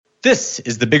This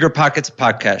is the Bigger Pockets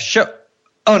Podcast Show.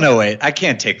 Oh, no, wait. I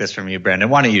can't take this from you, Brandon.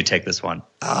 Why don't you take this one?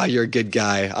 Ah, you're a good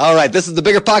guy. All right. This is the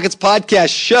Bigger Pockets Podcast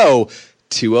Show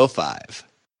 205.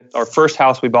 Our first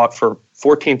house we bought for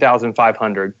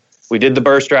 $14,500. We did the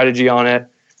BRRRR strategy on it.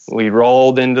 We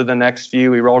rolled into the next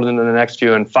few.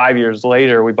 And 5 years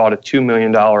later, we bought a $2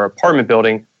 million apartment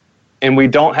building. And we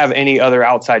don't have any other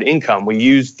outside income. We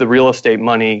use the real estate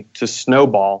money to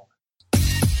snowball.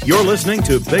 You're listening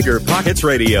to Bigger Pockets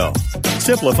Radio,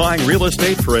 simplifying real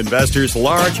estate for investors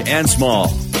large and small.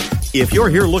 If you're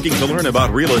here looking to learn about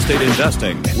real estate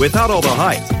investing without all the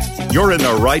hype, you're in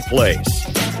the right place.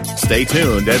 Stay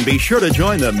tuned and be sure to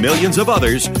join the millions of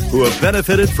others who have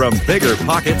benefited from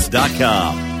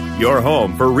BiggerPockets.com, your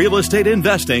home for real estate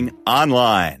investing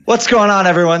online. What's going on,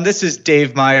 everyone? This is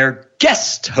Dave Meyer,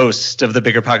 guest host of the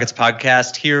Bigger Pockets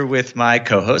Podcast, here with my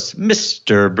co-host,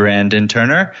 Mr. Brandon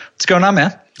Turner. What's going on,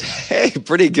 man? Hey,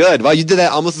 pretty good. Wow, you did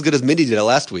that almost as good as Mindy did it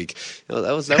last week.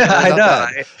 That was I know.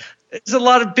 Bad. There's a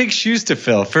lot of big shoes to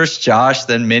fill. First Josh,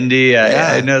 then Mindy.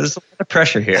 I know there's a lot of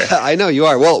pressure here. I know you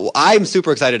are. Well, I'm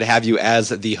super excited to have you as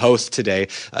the host today.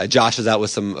 Josh is out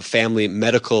with some family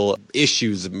medical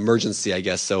issues, emergency, I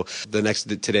guess. So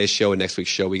today's show and next week's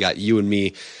show, we got you and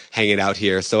me hanging out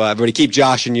here. So everybody keep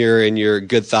Josh in your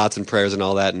good thoughts and prayers and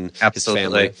all that, and Absolutely.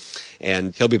 his family.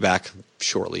 And he'll be back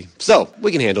shortly. So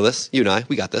we can handle this. You and I,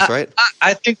 we got this, right?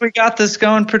 I think we got this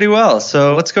going pretty well.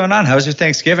 So what's going on? How was your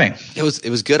Thanksgiving? It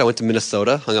was good. I went to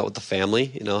Minnesota, hung out with the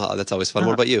family. You know, that's always fun.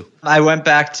 What about you? I went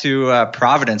back to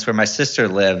Providence, where my sister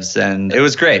lives, and it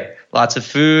was great. Lots of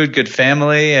food, good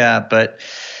family, but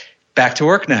back to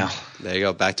work now. There you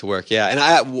go, back to work. Yeah,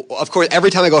 and of course,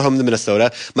 every time I go home to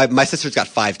Minnesota, my sister's got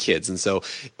 5 kids, and so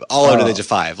all under the age of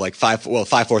 5, like 5,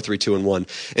 4, 3, 2, and 1.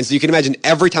 And so you can imagine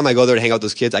every time I go there to hang out with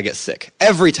those kids, I get sick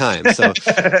every time. So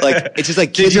like it's just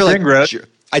like kids are like. Rosie?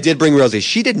 I did bring Rosie.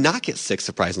 She did not get sick,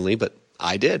 surprisingly, but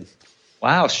I did.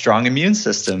 Wow, strong immune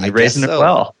system. You're raising it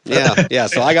well. Yeah.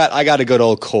 So I got a good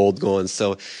old cold going.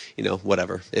 So,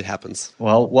 whatever. It happens.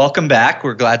 Well, welcome back.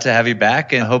 We're glad to have you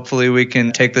back, and hopefully we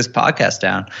can take this podcast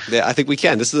down. Yeah, I think we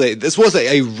can. This was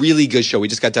a really good show. We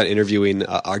just got done interviewing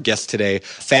our guest today.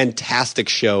 Fantastic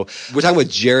show. We're talking with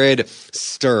Jared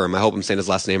Sturm. I hope I'm saying his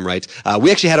last name right.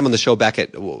 We actually had him on the show back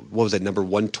at, what was it, number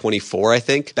 124, I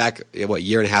think, back, a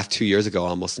year and a half, 2 years ago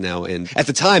almost now. And at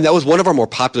the time, that was one of our more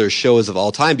popular shows of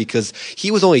all time because he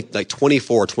was only like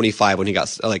 24 or 25 when he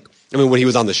got, when he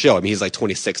was on the show. He's like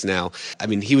 26 now.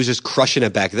 He was just crushing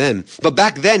it back then. But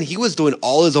back then, he was doing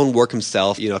all his own work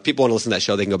himself. If people want to listen to that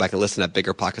show, they can go back and listen at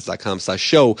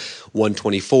biggerpockets.com/show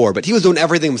 124. But he was doing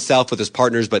everything himself with his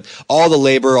partners, but all the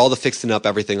labor, all the fixing up,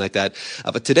 everything like that.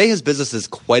 But today, his business is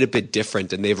quite a bit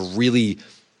different, and they've really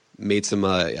made some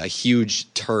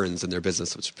huge turns in their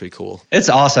business, which is pretty cool. It's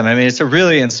awesome. It's a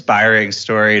really inspiring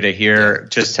story to hear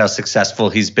just how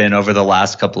successful he's been over the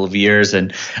last couple of years.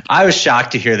 And I was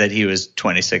shocked to hear that he was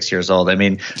 26 years old.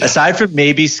 Aside from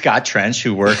maybe Scott Trench,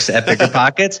 who works at Bigger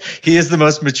Pockets, he is the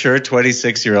most mature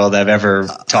 26-year-old I've ever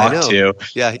talked to.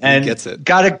 Yeah, he gets it.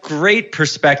 Got a great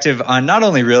perspective on not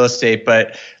only real estate,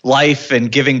 but life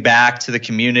and giving back to the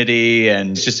community.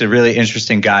 And he's just a really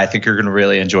interesting guy. I think you're going to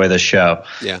really enjoy this show.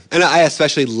 Yeah. And I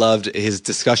especially loved his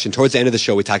discussion. Towards the end of the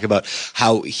show, we talked about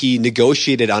how he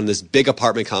negotiated on this big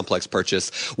apartment complex purchase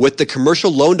with the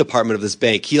commercial loan department of this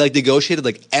bank. He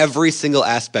negotiated every single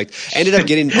aspect, ended up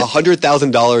getting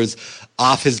 $100,000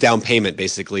 off his down payment,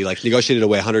 basically, negotiated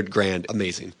away $100,000.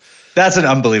 Amazing. That's an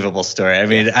unbelievable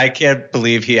story. I can't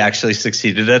believe he actually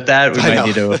succeeded at that. We might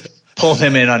need to pull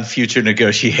him in on future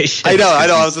negotiations. I know.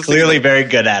 I was clearly very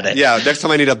good at it. Yeah, next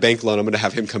time I need a bank loan, I'm going to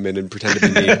have him come in and pretend to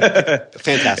be me.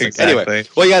 Fantastic. Exactly. Anyway,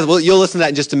 well, you guys, you'll listen to that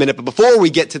in just a minute. But before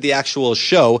we get to the actual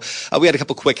show, we had a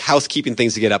couple quick housekeeping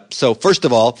things to get up. So first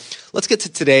of all, let's get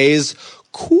to today's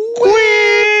quick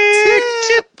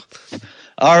tip.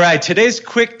 All right, today's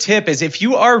quick tip is if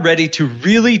you are ready to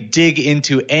really dig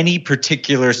into any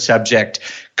particular subject,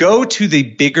 go to the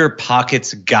Bigger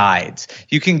Pockets guides.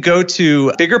 You can go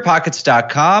to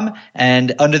biggerpockets.com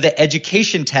and under the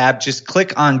education tab, just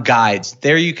click on guides.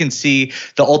 There you can see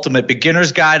the ultimate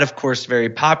beginner's guide, of course, very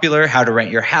popular, how to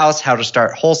rent your house, how to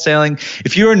start wholesaling.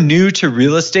 If you are new to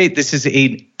real estate, this is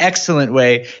an excellent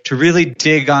way to really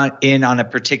dig in on a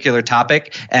particular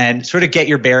topic and sort of get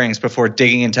your bearings before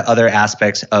digging into other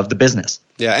aspects of the business.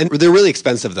 Yeah, and they're really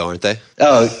expensive though, aren't they?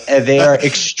 Oh, they are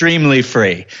extremely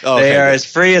free. Oh, okay. They are as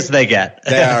free as they get.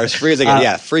 They are as free as they get.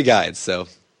 Yeah, free guides. So,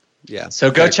 yeah. So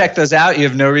go check those out. You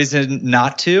have no reason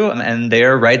not to, and they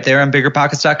are right there on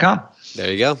biggerpockets.com.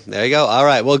 There you go. All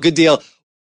right. Well, good deal.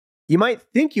 You might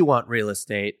think you want real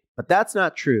estate, but that's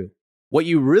not true. What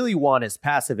you really want is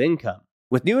passive income.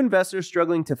 With new investors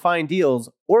struggling to find deals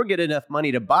or get enough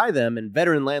money to buy them and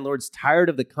veteran landlords tired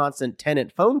of the constant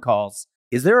tenant phone calls,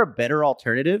 is there a better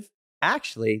alternative?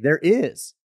 Actually, there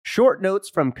is. Short notes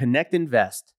from Connect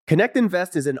Invest. Connect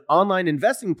Invest is an online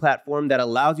investing platform that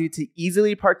allows you to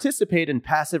easily participate in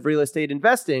passive real estate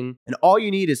investing, and all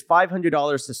you need is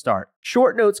 $500 to start.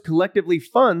 Short Notes collectively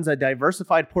funds a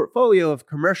diversified portfolio of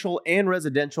commercial and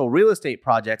residential real estate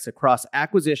projects across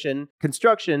acquisition,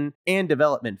 construction, and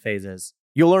development phases.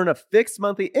 You'll earn a fixed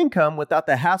monthly income without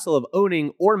the hassle of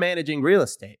owning or managing real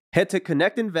estate. Head to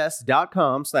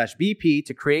connectinvest.com/BP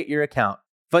to create your account.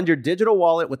 Fund your digital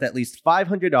wallet with at least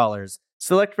 $500.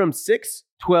 Select from 6,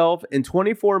 12, and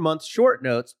 24-month short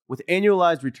notes with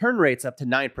annualized return rates up to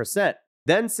 9%.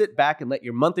 Then sit back and let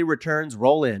your monthly returns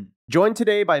roll in. Join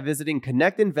today by visiting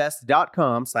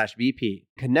connectinvest.com/BP.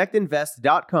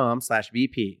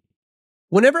 Connectinvest.com/BP.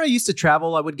 Whenever I used to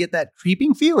travel, I would get that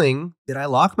creeping feeling that I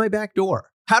locked my back door.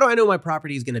 How do I know my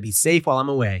property is going to be safe while I'm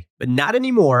away? But not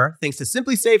anymore, thanks to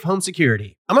Simply Safe Home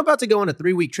Security. I'm about to go on a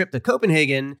 3-week trip to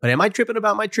Copenhagen, but am I tripping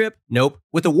about my trip? Nope.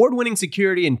 With award-winning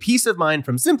security and peace of mind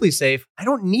from Simply Safe, I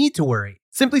don't need to worry.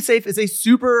 Simply Safe is a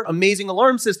super amazing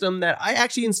alarm system that I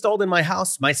actually installed in my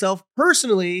house myself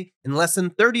personally in less than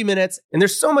 30 minutes. And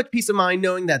there's so much peace of mind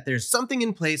knowing that there's something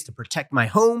in place to protect my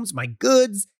homes, my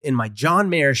goods, and my John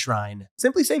Mayer shrine.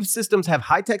 Simply Safe systems have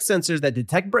high-tech sensors that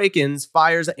detect break-ins,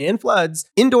 fires, and floods,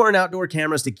 indoor and outdoor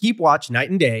cameras to keep watch night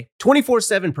and day,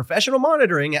 24/7 professional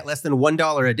monitoring at less than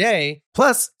 $1 a day.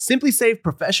 Plus, Simply Safe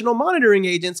professional monitoring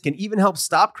agents can even help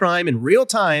stop crime in real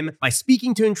time by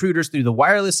speaking to intruders through the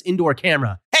wireless indoor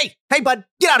camera. Hey, bud,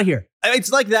 get out of here.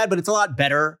 It's like that, but it's a lot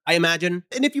better, I imagine.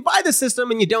 And if you buy the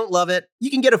system and you don't love it, you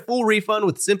can get a full refund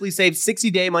with Simply Safe's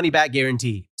 60-day money-back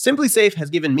guarantee. Simply Safe has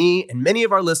given me and many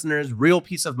of our listeners real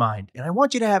peace of mind, and I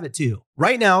want you to have it too.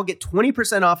 Right now, get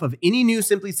 20% off of any new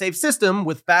Simply Safe system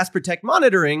with Fast Protect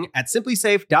monitoring at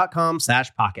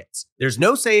simplysafe.com/pockets. There's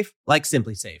no safe like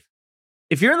Simply Safe.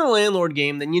 If you're in the landlord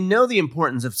game, then you know the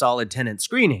importance of solid tenant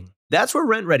screening. That's where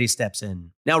RentRedi steps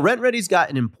in. Now, RentRedi's got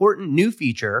an important new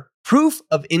feature, proof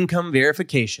of income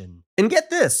verification. And get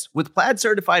this, with Plaid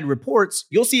certified reports,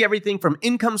 you'll see everything from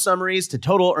income summaries to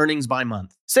total earnings by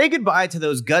month. Say goodbye to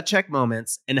those gut check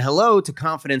moments and hello to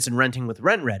confidence in renting with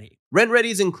RentRedi.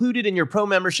 RentRedi is included in your pro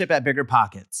membership at Bigger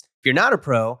Pockets. If you're not a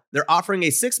pro, they're offering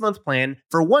a 6-month plan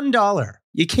for $1.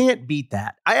 You can't beat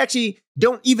that. I actually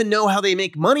don't even know how they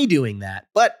make money doing that,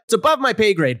 but it's above my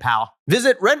pay grade, pal.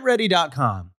 Visit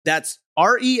rentredi.com. That's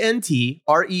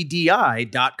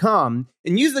RENTREDI.com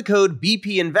and use the code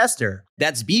BP Investor.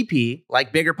 That's BP,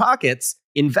 like Bigger Pockets,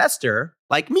 Investor,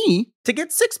 like me, to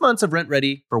get 6 months of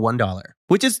RentRedi for $1,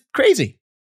 which is crazy.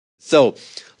 So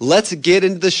let's get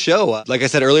into the show. Like I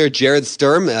said earlier, Jared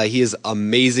Sturm, he is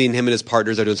amazing. Him and his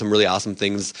partners are doing some really awesome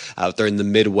things out there in the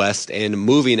Midwest and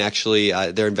moving, actually.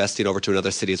 They're investing over to another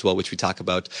city as well, which we talk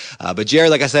about. But Jared,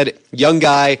 like I said, young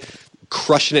guy,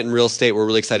 crushing it in real estate. We're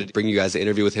really excited to bring you guys an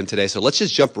interview with him today. So let's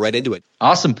just jump right into it.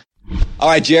 Awesome. All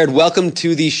right, Jared, welcome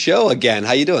to the show again.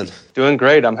 How you doing? Doing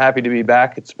great. I'm happy to be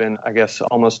back. It's been, I guess,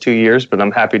 almost 2 years, but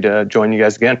I'm happy to join you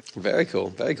guys again. Very cool.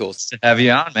 Very cool. To have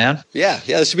you on, man. Yeah,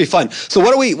 this should be fun. So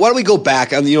why don't we go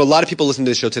back? A lot of people listen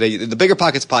to the show today. The Bigger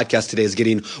Pockets podcast today is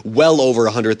getting well over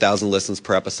 100,000 listens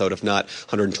per episode, if not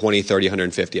 120, 30,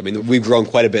 150. I mean, we've grown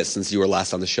quite a bit since you were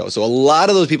last on the show. So a lot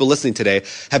of those people listening today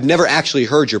have never actually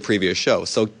heard your previous show.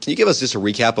 So can you give us just a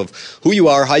recap of who you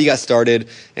are, how you got started,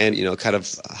 and kind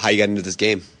of how you got into this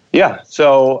game? Yeah,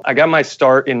 so I got my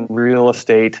start in real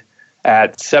estate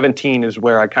at 17 is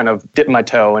where I kind of dipped my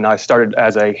toe, and I started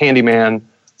as a handyman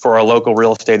for a local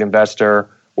real estate investor,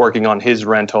 working on his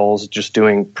rentals, just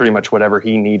doing pretty much whatever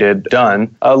he needed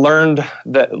done. I learned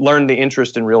the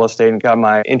interest in real estate and got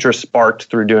my interest sparked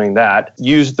through doing that.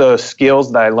 Used the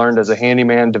skills that I learned as a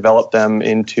handyman, developed them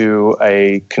into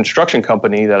a construction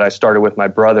company that I started with my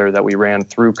brother that we ran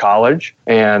through college,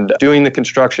 and doing the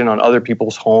construction on other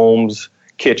people's homes,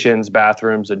 kitchens,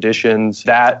 bathrooms, additions.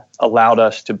 That allowed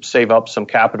us to save up some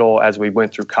capital as we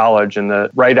went through college. And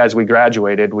right as we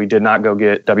graduated, we did not go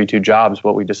get W-2 jobs.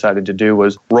 What we decided to do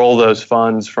was roll those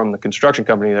funds from the construction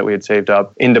company that we had saved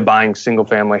up into buying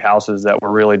single-family houses that were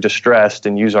really distressed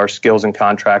and use our skills in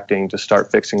contracting to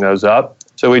start fixing those up.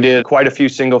 So we did quite a few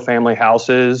single-family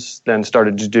houses, then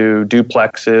started to do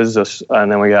duplexes,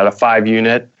 and then we got a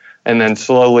 5-unit, and then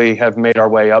slowly have made our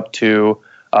way up to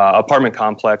apartment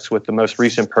complex with the most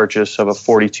recent purchase of a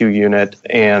 42-unit,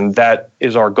 and that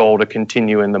is our goal to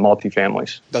continue in the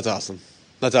multifamilies. That's awesome.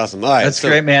 All right. That's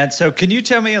great, man. So can you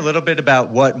tell me a little bit about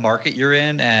what market you're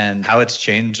in and how it's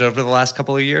changed over the last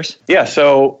couple of years? Yeah,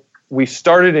 so we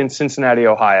started in Cincinnati,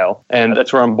 Ohio, and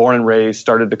that's where I'm born and raised,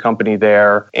 started the company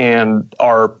there, and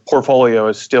our portfolio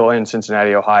is still in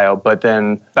Cincinnati, Ohio. But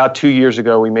then about 2 years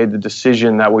ago, we made the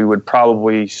decision that we would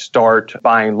probably start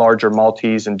buying larger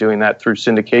multis and doing that through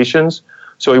syndications.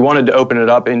 So we wanted to open it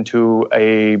up into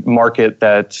a market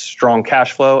that's strong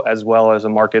cash flow, as well as a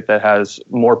market that has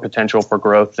more potential for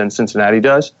growth than Cincinnati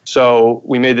does. So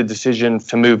we made the decision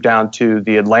to move down to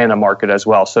the Atlanta market as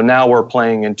well. So now we're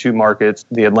playing in two markets,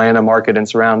 the Atlanta market and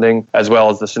surrounding, as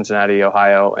well as the Cincinnati,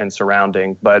 Ohio and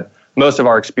surrounding. But most of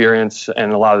our experience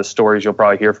and a lot of the stories you'll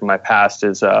probably hear from my past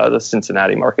is the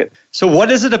Cincinnati market. So what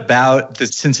is it about the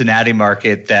Cincinnati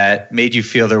market that made you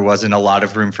feel there wasn't a lot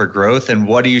of room for growth? And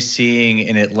what are you seeing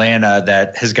in Atlanta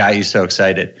that has got you so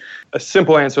excited? A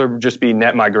simple answer would just be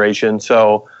net migration.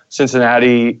 So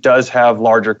Cincinnati does have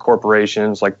larger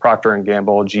corporations like Procter &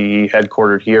 Gamble, GE,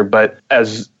 headquartered here. But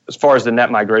as far as the net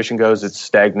migration goes, it's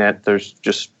stagnant. There's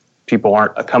just people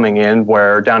aren't coming in,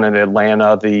 where down in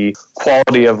Atlanta, the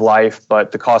quality of life,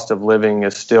 but the cost of living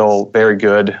is still very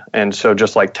good. And so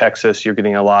just like Texas, you're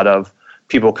getting a lot of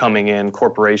people coming in.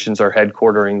 Corporations are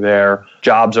headquartering there.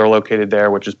 Jobs are located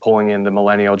there, which is pulling in the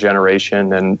millennial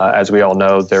generation. And as we all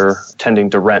know, they're tending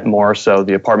to rent more. So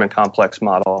the apartment complex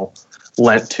model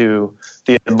lent to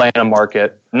the Atlanta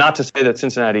market. Not to say that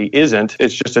Cincinnati isn't,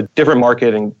 it's just a different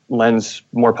market and lends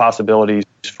more possibilities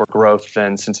for growth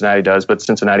than Cincinnati does, but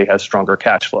Cincinnati has stronger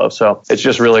cash flow. So it's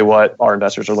just really what our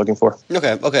investors are looking for.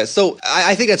 Okay. So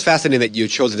I think that's fascinating that you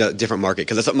chose a different market,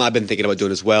 because that's something I've been thinking about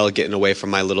doing as well, getting away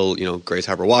from my little, Grace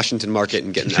Harbor, Washington market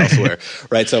and getting elsewhere,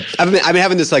 right? So I've been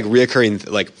having this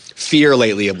reoccurring fear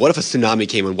lately of what if a tsunami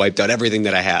came and wiped out everything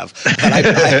that I have?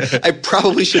 But I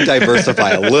probably should diversify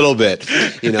a little bit.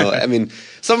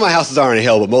 Some of my houses are on a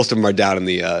hill, but most of them are down in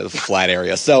the flat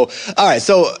area. So, all right.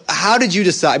 So how did you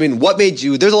decide? What made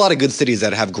you, there's a lot of good cities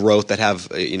that have growth, that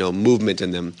have, movement in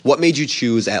them. What made you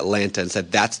choose Atlanta and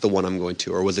said, that's the one I'm going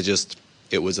to? Or was it just,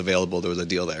 it was available, there was a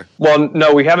deal there? Well,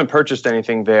 no, we haven't purchased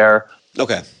anything there.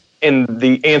 Okay. And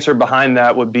the answer behind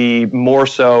that would be more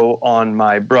so on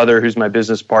my brother, who's my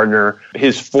business partner.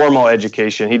 His formal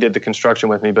education, he did the construction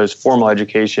with me, but his formal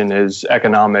education is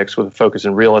economics with a focus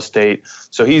in real estate.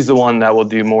 So he's the one that will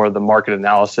do more of the market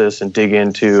analysis and dig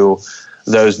into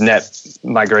those net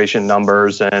migration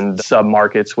numbers and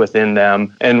sub-markets within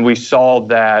them. And we saw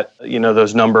that,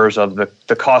 those numbers of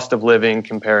the cost of living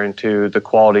comparing to the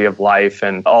quality of life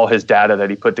and all his data that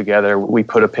he put together, we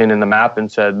put a pin in the map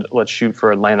and said, let's shoot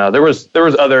for Atlanta. There was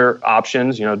other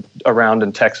options, around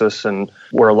in Texas, and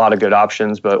were a lot of good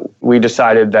options, but we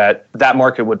decided that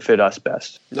market would fit us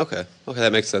best. Okay,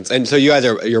 that makes sense. And so you guys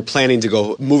you're planning to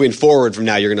go, moving forward from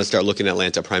now, you're going to start looking at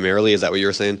Atlanta primarily. Is that what you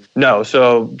were saying? No,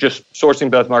 so just sourcing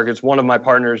both markets. One of my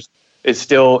partners is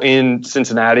still in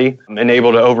Cincinnati and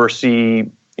able to oversee,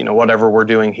 whatever we're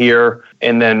doing here.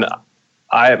 And then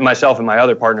myself and my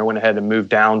other partner went ahead and moved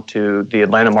down to the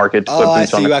Atlanta market to put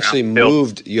boots on the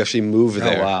ground. You actually moved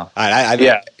there. Oh, wow.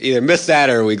 I either missed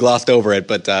that or we glossed over it.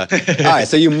 But all right,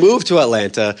 so you moved to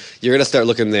Atlanta. You're going to start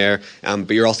looking there, but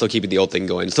you're also keeping the old thing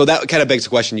going. So that kind of begs the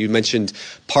question. You mentioned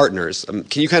partners.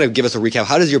 Can you kind of give us a recap?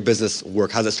 How does your business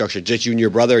work? How's it structured? Just you and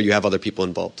your brother, or you have other people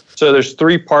involved? So there's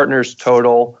 3 partners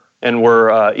total, and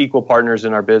we're equal partners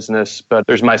in our business. But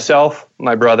there's myself,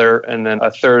 my brother, and then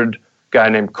a third guy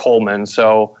named Coleman.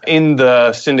 So in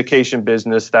the syndication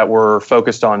business that we're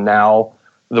focused on now,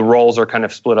 the roles are kind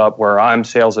of split up, where I'm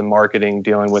sales and marketing,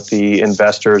 dealing with the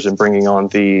investors and bringing on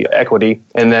the equity.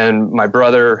 And then my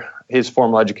brother, his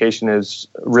formal education is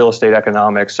real estate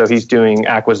economics. So he's doing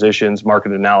acquisitions,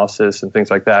 market analysis, and things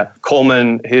like that.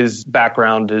 Coleman, his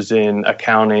background is in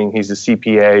accounting. He's a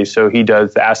CPA. So he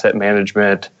does the asset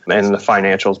management and the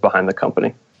financials behind the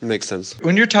company. Makes sense.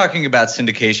 When you're talking about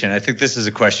syndication, I think this is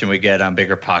a question we get on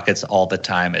Bigger Pockets all the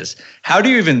time is, how do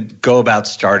you even go about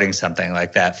starting something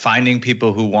like that? Finding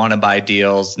people who want to buy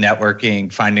deals,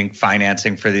 networking, finding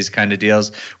financing for these kind of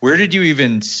deals. Where did you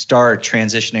even start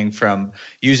transitioning from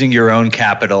using your own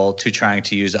capital to trying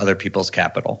to use other people's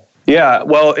capital? Yeah,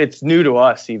 well, it's new to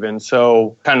us even.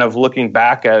 So kind of looking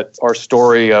back at our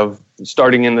story of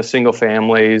starting in the single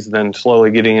families, then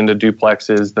slowly getting into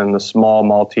duplexes, then the small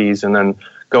multis, and then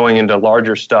going into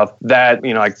larger stuff, that,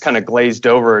 I kind of glazed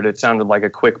over it. It sounded like a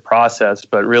quick process,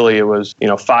 but really it was,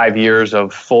 5 years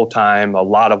of full-time, a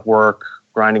lot of work,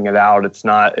 grinding it out.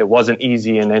 It wasn't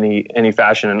easy in any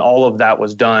fashion. And all of that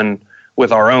was done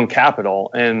with our own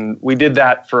capital. And we did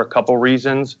that for a couple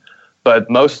reasons, but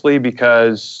mostly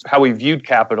because how we viewed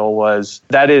capital was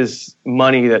that is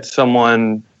money that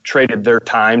someone traded their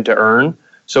time to earn.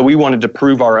 So we wanted to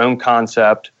prove our own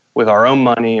concept with our own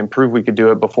money and prove we could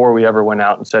do it before we ever went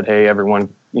out and said, hey,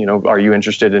 everyone, are you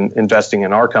interested in investing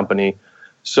in our company?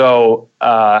 So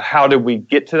how did we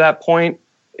get to that point?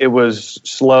 It was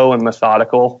slow and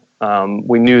methodical.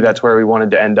 We knew that's where we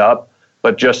wanted to end up,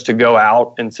 but just to go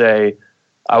out and say,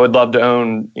 I would love to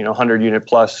own, 100 unit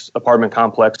plus apartment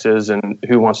complexes, and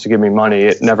who wants to give me money?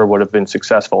 It never would have been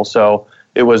successful. So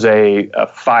it was a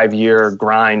 5-year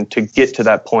grind to get to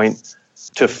that point,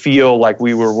 to feel like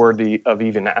we were worthy of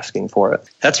even asking for it.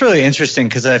 That's really interesting,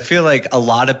 because I feel like a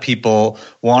lot of people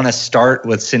want to start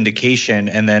with syndication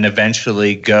and then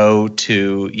eventually go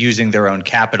to using their own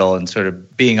capital and sort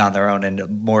of being on their own and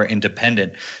more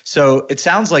independent. So it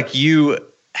sounds like you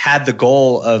had the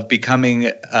goal of becoming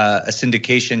a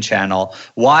syndication channel.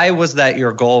 Why was that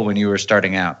your goal when you were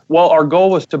starting out? Well, our goal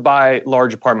was to buy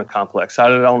large apartment complex. I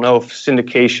don't know if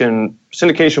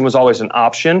syndication was always an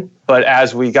option, but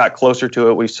as we got closer to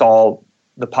it, we saw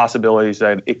the possibilities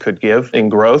that it could give in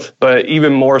growth. But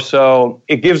even more so,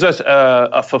 it gives us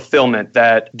a fulfillment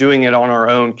that doing it on our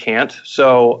own can't.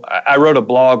 So I wrote a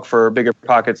blog for Bigger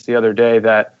Pockets the other day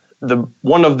that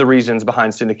one of the reasons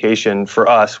behind syndication for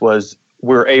us was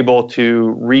we're able to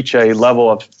reach a level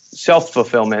of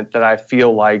self-fulfillment that I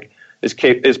feel like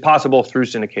is possible through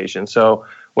syndication. So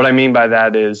what I mean by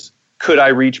that is, could I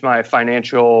reach my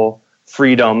financial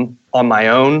freedom on my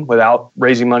own without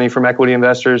raising money from equity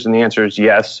investors? And the answer is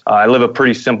yes. I live a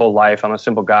pretty simple life. I'm a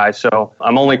simple guy. So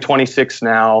I'm only 26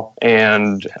 now,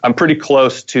 and I'm pretty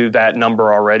close to that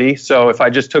number already. So if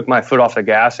I just took my foot off the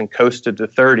gas and coasted to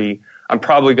 30, I'm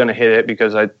probably going to hit it,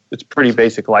 because it's a pretty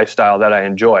basic lifestyle that I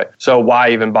enjoy. So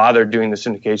why even bother doing the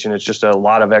syndication? It's just a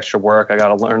lot of extra work. I got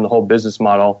to learn the whole business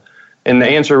model. And the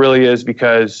answer really is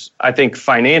because I think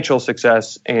financial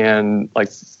success and like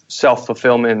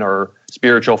self-fulfillment or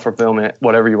spiritual fulfillment,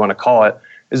 whatever you want to call it,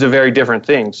 is a very different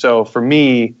thing. So for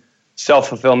me,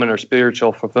 self-fulfillment or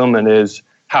spiritual fulfillment is,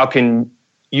 how can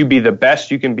you be the best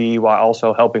you can be while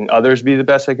also helping others be the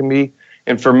best they can be?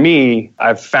 And for me,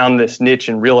 I've found this niche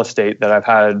in real estate that I've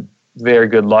had very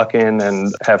good luck in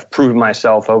and have proved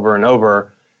myself over and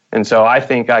over. And so I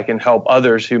think I can help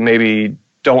others who maybe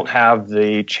don't have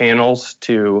the channels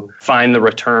to find the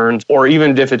returns, or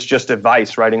even if it's just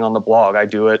advice, writing on the blog. I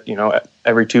do it,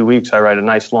 every 2 weeks I write a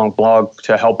nice long blog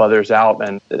to help others out.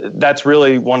 And that's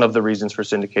really one of the reasons for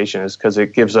syndication, is because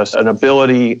it gives us an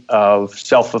ability of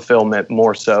self-fulfillment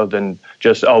more so than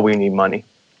just, we need money.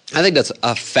 I think that's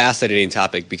a fascinating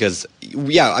topic because,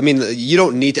 you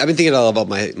don't need to, I've been thinking a lot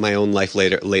about my own life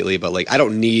lately, but I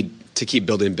don't need to keep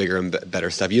building bigger and better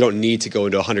stuff. You don't need to go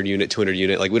into 100 unit, 200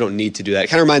 unit. We don't need to do that. It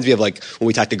kind of reminds me of when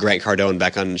we talked to Grant Cardone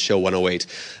back on show 108.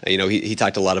 He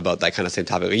talked a lot about that kind of same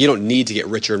topic. You don't need to get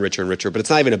richer and richer and richer, but it's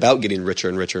not even about getting richer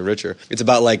and richer and richer. It's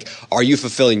about are you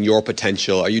fulfilling your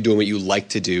potential? Are you doing what you like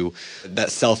to do? That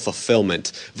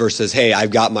self-fulfillment versus, hey,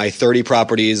 I've got my 30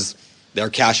 properties, they're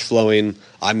cash flowing,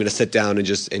 I'm going to sit down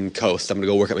and coast. I'm going to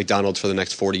go work at McDonald's for the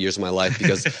next 40 years of my life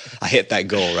because I hit that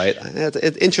goal, right?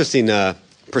 It's interesting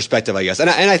perspective, I guess. And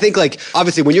I think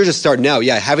obviously when you're just starting out,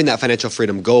 having that financial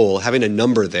freedom goal, having a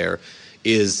number there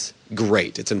is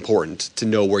great. It's important to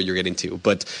know where you're getting to,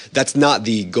 but that's not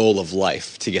the goal of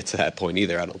life to get to that point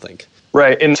either, I don't think.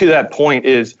 Right. And to that point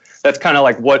that's kind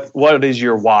of what is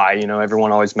your why?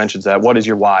 Everyone always mentions that. What is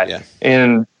your why? Yeah.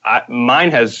 And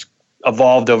mine has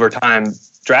evolved over time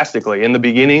drastically. In the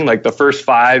beginning, the first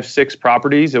 5-6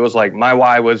 properties, it was my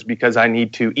why was because I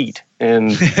need to eat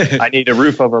and I need a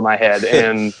roof over my head.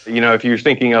 And, if you're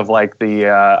thinking of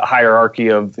the hierarchy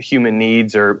of human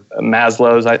needs, or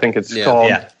Maslow's, I think it's called.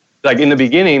 Yeah. In the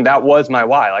beginning, that was my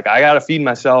why. I got to feed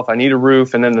myself. I need a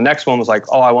roof. And then the next one was I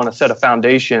want to set a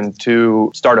foundation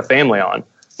to start a family on. And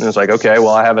it was okay, well,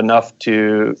 I have enough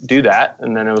to do that.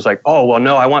 And then it was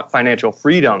no, I want financial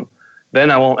freedom. Then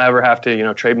I won't ever have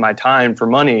to, trade my time for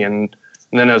money. And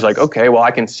then I was okay, well,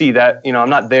 I can see that, I'm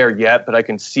not there yet, but I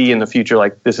can see in the future,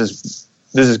 this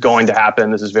is going to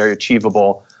happen. This is very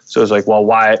achievable. So it was well,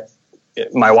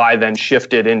 my why then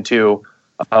shifted into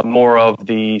more of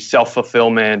the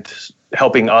self-fulfillment,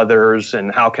 helping others.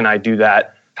 And how can I do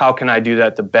that? How can I do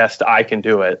that the best I can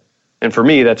do it? And for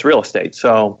me, that's real estate.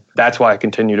 So that's why I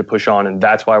continue to push on, and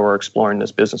that's why we're exploring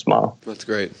this business model. That's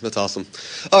great. That's awesome.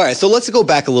 All right, so let's go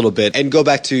back a little bit and go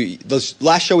back to the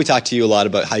last show. We talked to you a lot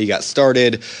about how you got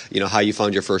started, how you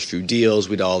found your first few deals.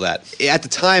 We did all that. At the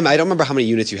time, I don't remember how many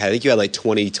units you had. I think you had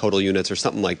 20 total units or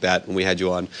something like that when we had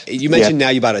you on. You mentioned now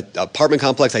you bought an apartment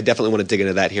complex. I definitely want to dig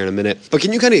into that here in a minute. But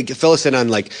can you kind of fill us in on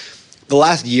the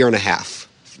last year and a half?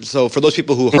 So for those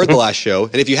people who heard the last show,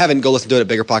 and if you haven't, go listen to it at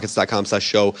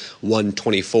biggerpockets.com/show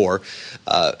 124.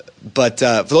 But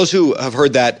for those who have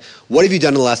heard that, what have you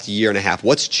done in the last year and a half?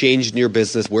 What's changed in your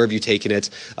business? Where have you taken it?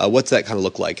 What's that kind of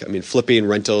look like? I mean, flipping,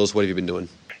 rentals, what have you been doing?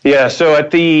 Yeah, so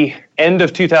at the end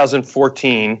of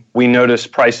 2014, we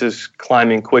noticed prices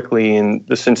climbing quickly in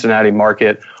the Cincinnati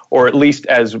market, or at least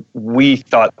as we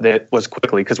thought that was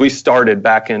quickly, because we started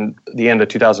back in the end of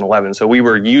 2011. So we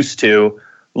were used to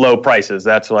low prices.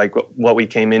 That's like what we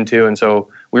came into. And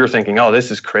so we were thinking, oh,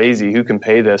 this is crazy. Who can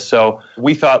pay this? So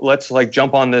we thought, let's like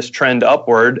jump on this trend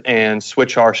upward and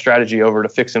switch our strategy over to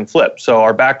fix and flip. So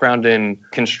our background in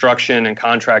construction and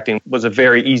contracting was a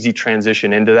very easy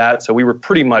transition into that. So we were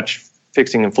pretty much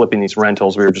fixing and flipping these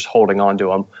rentals. We were just holding on to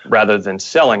them rather than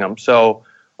selling them. So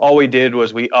all we did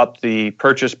was we upped the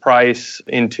purchase price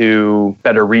into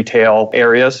better retail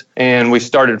areas, and we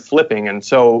started flipping. And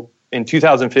so in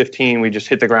 2015, we just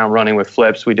hit the ground running with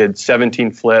flips. We did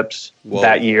 17 flips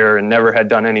that year and never had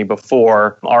done any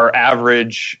before. Our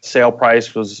average sale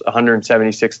price was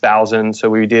 $176,000. So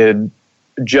we did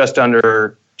just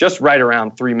right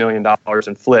around $3 million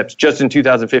in flips just in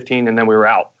 2015, and then we were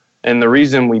out. And the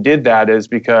reason we did that is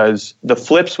because the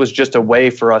flips was just a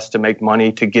way for us to make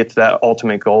money to get to that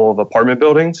ultimate goal of apartment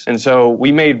buildings. And so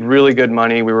we made really good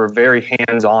money. We were very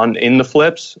hands-on in the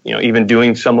flips, even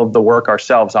doing some of the work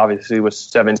ourselves. Obviously, with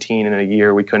 17 in a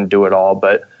year, we couldn't do it all,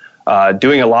 but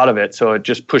doing a lot of it. So it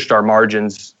just pushed our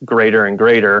margins greater and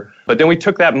greater. But then we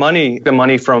took that money, the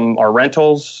money from our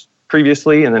rentals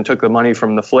previously, and then took the money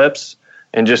from the flips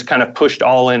and just kind of pushed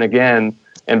all in again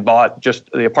and bought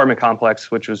just the apartment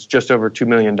complex, which was just over $2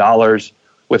 million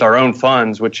with our own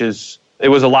funds, it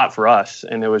was a lot for us.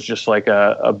 And it was just like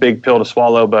a big pill to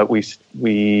swallow, but we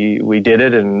did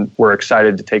it, and we're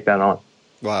excited to take that on.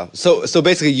 Wow. So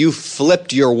basically you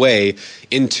flipped your way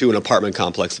into an apartment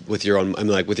complex with your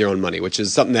own money, which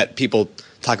is something that people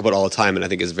talk about all the time, and I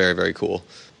think is very, very cool.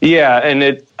 Yeah, and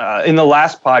in the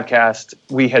last podcast,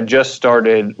 we had just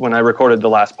started, when I recorded the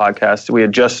last podcast, we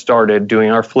had just started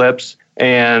doing our flips.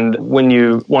 And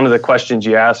one of the questions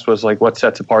you asked was like, what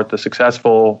sets apart the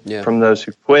successful from those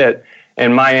who quit?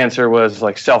 And my answer was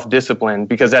like self-discipline,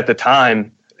 because at the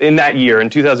time, in that year, in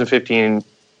 2015,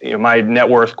 my net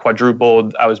worth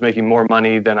quadrupled. I was making more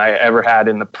money than I ever had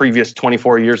in the previous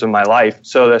 24 years of my life.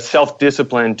 So the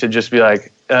self-discipline to just be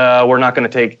like, we're not going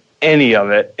to take any of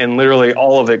it, and literally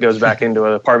all of it goes back into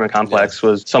an apartment complex,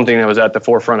 was something that was at the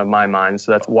forefront of my mind.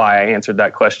 So that's why I answered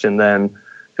that question then,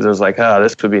 because I was like,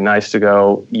 this would be nice to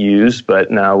go use, but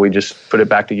now we just put it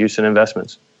back to use in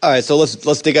investments. All right, so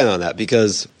let's dig in on that,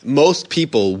 because most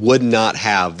people would not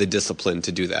have the discipline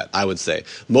to do that, I would say.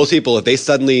 Most people, if they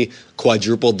suddenly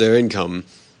quadrupled their income,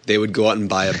 they would go out and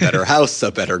buy a better house,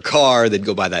 a better car. They'd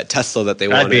go buy that Tesla that they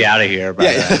wanted. I'd be out of here by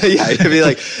then. Yeah, it'd be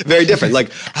like very different.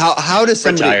 Like how does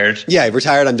somebody retired? Yeah,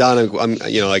 retired. I'm done.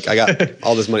 I got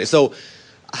all this money. So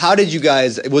how did you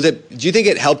guys? Do you think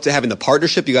it helped to having the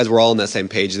partnership? You guys were all on that same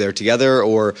page there together,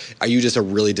 or are you just a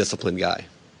really disciplined guy?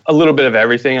 A little bit of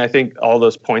everything. I think all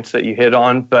those points that you hit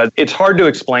on, but it's hard to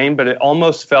explain. But it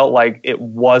almost felt like it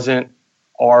wasn't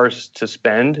ours to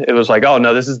spend. It was like, oh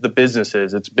no, this is the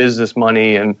business's. It's business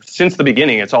money. And since the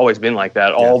beginning, it's always been like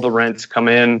that. All the rents come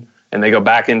in and they go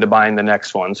back into buying the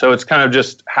next one. So it's kind of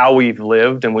just how we've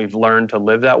lived, and we've learned to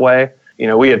live that way.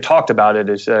 We had talked about it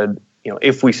and said,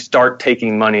 if we start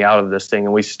taking money out of this thing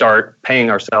and we start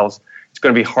paying ourselves, it's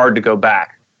going to be hard to go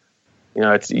back.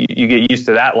 You get used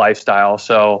to that lifestyle.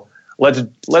 So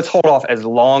let's hold off as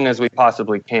long as we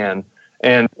possibly can.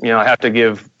 And, I have to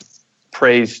give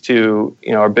praise to,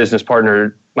 our business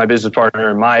partner, my business partner,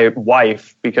 and my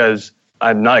wife, because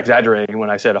I'm not exaggerating when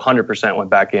I said 100% went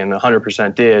back in,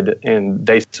 100% did, and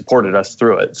they supported us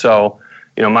through it. So,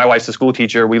 my wife's a school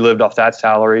teacher. We lived off that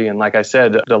salary. And like I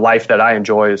said, the life that I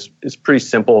enjoy is pretty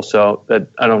simple, so that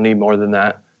I don't need more than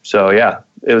that. So, yeah,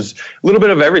 it was a little bit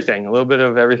of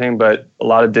everything, but a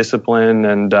lot of discipline,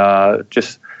 and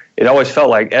it always felt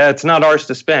like, it's not ours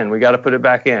to spend. We got to put it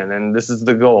back in, and this is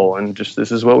the goal, and just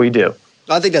this is what we do.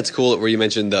 I think that's cool where you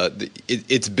mentioned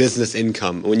it's business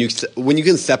income. When you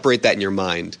can separate that in your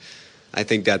mind, I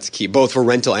think that's key, both for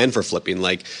rental and for flipping.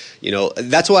 Like,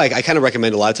 that's why I kind of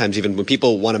recommend a lot of times, even when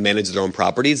people want to manage their own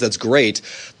properties, that's great.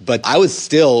 But I would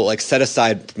still set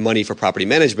aside money for property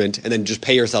management and then just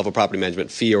pay yourself a property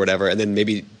management fee or whatever, and then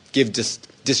maybe give just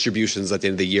distributions at the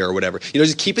end of the year or whatever.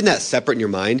 Just keeping that separate in your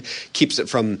mind keeps it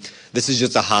from this is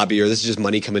just a hobby or this is just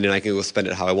money coming in, I can go spend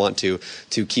it how I want to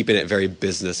keeping it very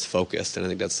business focused. And I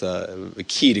think that's a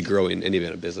key to growing any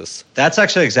kind of business. That's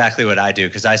actually exactly what I do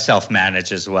because I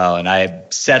self-manage as well. And I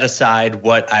set aside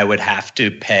what I would have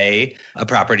to pay a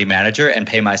property manager and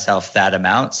pay myself that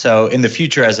amount. So in the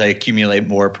future, as I accumulate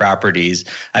more properties,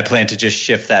 I plan to just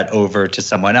shift that over to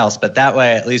someone else. But that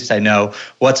way, at least I know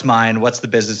what's mine, what's the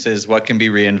business's, what can be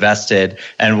reinvested,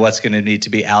 and what's going to need to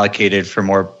be allocated for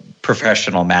more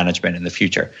professional management in the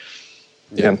future.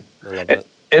 Yeah. I love that.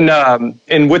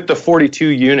 And with the 42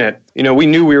 unit, we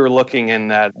knew we were looking in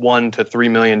that $1 to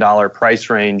 $3 million price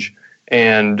range,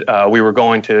 and we were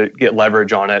going to get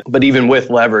leverage on it. But even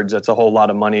with leverage, that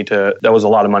was a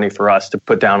lot of money for us to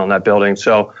put down on that building.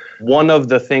 So one of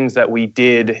the things that we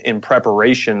did in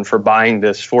preparation for buying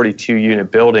this 42 unit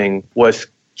building was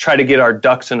try to get our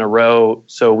ducks in a row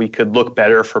so we could look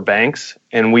better for banks.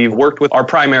 And we've worked with our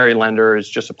primary lender is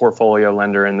just a portfolio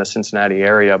lender in the Cincinnati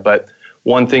area. But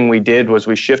one thing we did was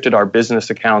we shifted our business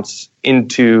accounts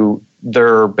into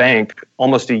their bank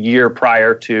almost a year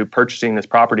prior to purchasing this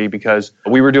property because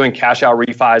we were doing cash out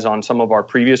refis on some of our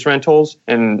previous rentals.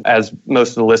 And as most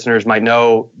of the listeners might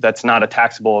know, that's not a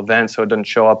taxable event, so it doesn't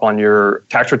show up on your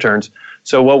tax returns.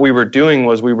 So what we were doing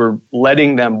was we were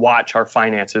letting them watch our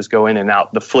finances go in and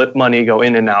out, the flip money go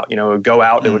in and out. It would go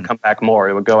out, it would come back more.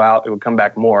 It would go out, it would come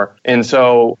back more. And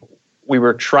so we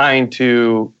were trying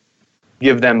to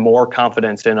give them more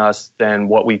confidence in us than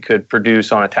what we could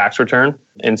produce on a tax return.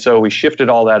 And so we shifted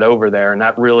all that over there. And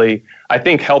that really, I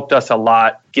think, helped us a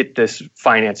lot get this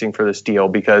financing for this deal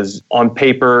because on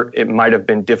paper, it might have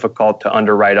been difficult to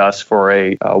underwrite us for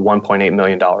a $1.8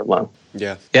 million loan.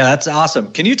 Yeah, that's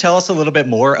awesome. Can you tell us a little bit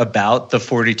more about the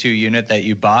 42 unit that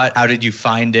you bought? How did you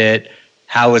find it?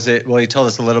 How was it? Well, you told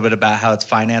us a little bit about how it's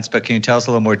financed, but can you tell us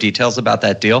a little more details about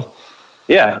that deal?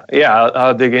 Yeah,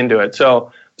 I'll dig into it.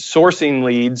 So sourcing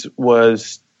leads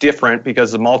was different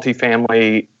because the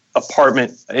multifamily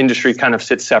apartment industry kind of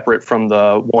sits separate from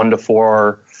the 1 to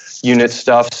 4 unit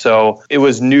stuff. So it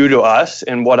was new to us.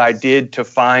 And what I did to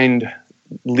find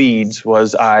leads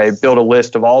was I built a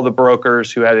list of all the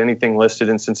brokers who had anything listed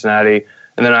in Cincinnati.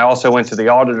 And then I also went to the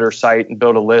auditor site and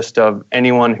built a list of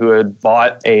anyone who had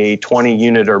bought a 20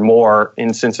 unit or more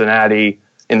in Cincinnati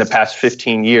in the past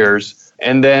 15 years.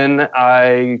 And then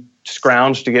I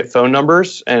scrounged to get phone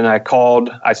numbers and I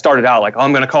started out like,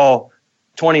 I'm going to call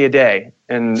 20 a day.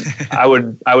 And I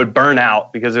would burn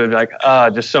out because it would be like,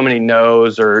 just so many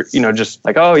no's or, just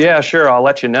like, oh yeah, sure, I'll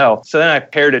let you know. So then I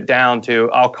pared it down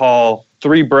to, I'll call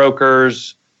 3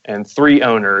 brokers and 3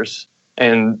 owners.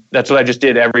 And that's what I just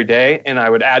did every day. And I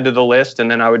would add to the list and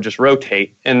then I would just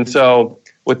rotate. And so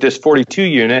with this 42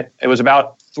 unit, it was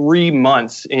about 3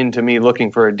 months into me looking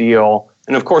for a deal.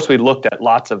 And of course, we looked at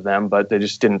lots of them, but they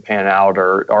just didn't pan out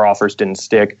or our offers didn't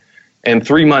stick. And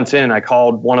 3 months in, I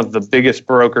called one of the biggest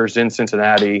brokers in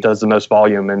Cincinnati, does the most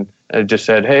volume, and I just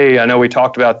said, hey, I know we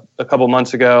talked about a couple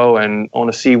months ago and I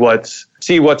want to see what's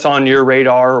on your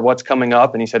radar or what's coming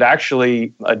up. And he said,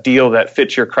 actually, a deal that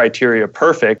fits your criteria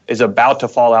perfect is about to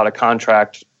fall out of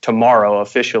contract tomorrow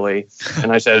officially.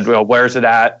 And I said, well, where's it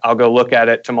at? I'll go look at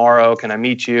it tomorrow. Can I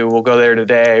meet you? We'll go there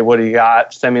today. What do you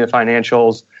got? Send me the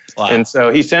financials. Wow. And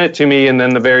so he sent it to me. And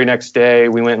then the very next day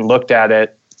we went and looked at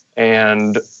it.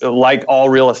 And like all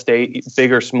real estate,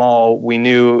 big or small, we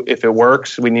knew if it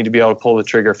works, we need to be able to pull the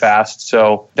trigger fast.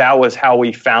 So that was how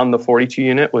we found the 42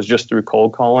 unit, was just through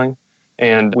cold calling.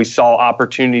 And we saw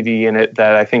opportunity in it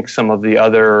that I think some of the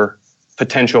other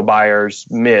potential buyers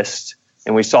missed.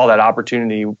 And we saw that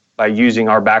opportunity by using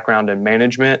our background in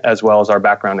management as well as our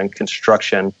background in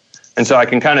construction. And so I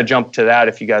can kind of jump to that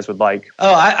if you guys would like.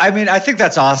 Oh, I mean, I think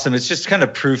that's awesome. It's just kind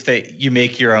of proof that you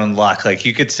make your own luck. Like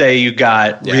you could say you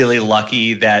got really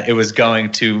lucky that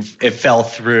it fell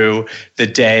through the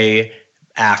day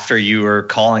after you were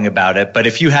calling about it. But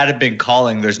if you hadn't been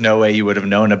calling, there's no way you would have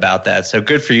known about that. So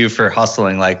good for you for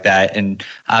hustling like that and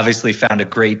obviously found a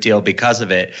great deal because of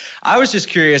it. I was just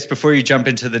curious before you jump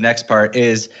into the next part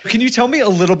can you tell me a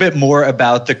little bit more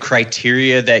about the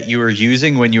criteria that you were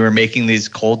using when you were making these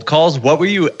cold calls? What were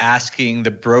you asking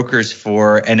the brokers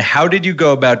for and how did you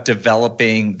go about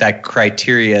developing that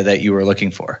criteria that you were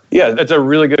looking for? Yeah, that's a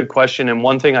really good question. And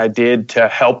one thing I did to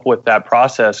help with that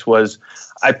process was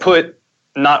I put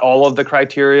not all of the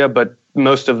criteria, but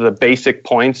most of the basic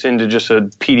points into just a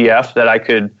PDF that I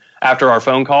could, after our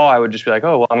phone call, I would just be like,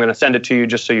 oh, well, I'm going to send it to you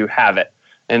just so you have it.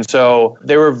 And so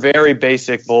they were very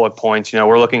basic bullet points.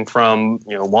 We're looking from,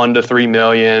 1 to 3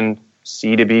 million,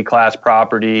 C to B class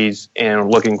properties, and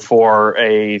looking for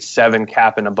a 7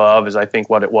 cap and above is I think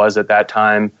what it was at that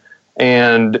time.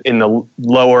 And in the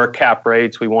lower cap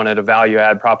rates, we wanted a value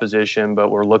add proposition, but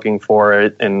we're looking for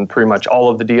it in pretty much all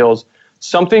of the deals.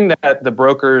 Something that the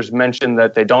brokers mentioned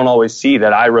that they don't always see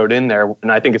that I wrote in there,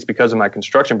 and I think it's because of my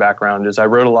construction background, is I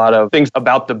wrote a lot of things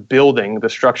about the building, the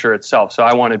structure itself. So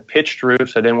I wanted pitched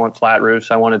roofs. I didn't want flat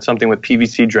roofs. I wanted something with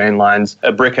PVC drain lines.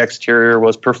 A brick exterior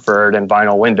was preferred and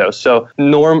vinyl windows. So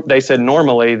they said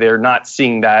normally they're not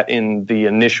seeing that in the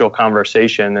initial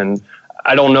conversation. And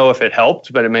I don't know if it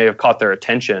helped, but it may have caught their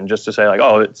attention just to say like,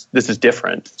 oh, this is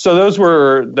different. So those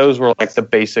were like the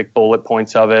basic bullet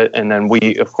points of it. And then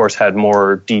we, of course, had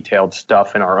more detailed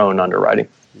stuff in our own underwriting.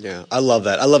 Yeah, I love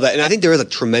that. And I think there is a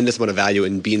tremendous amount of value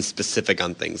in being specific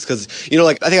on things. Because,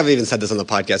 like, I think I've even said this on the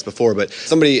podcast before, but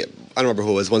somebody, I don't remember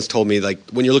who it was, once told me, like,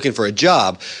 when you're looking for a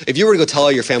job, if you were to go tell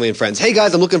all your family and friends, hey,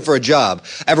 guys, I'm looking for a job,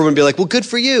 everyone would be like, well, good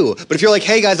for you. But if you're like,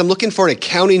 hey, guys, I'm looking for an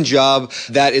accounting job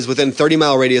that is within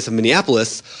 30-mile radius of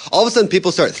Minneapolis, all of a sudden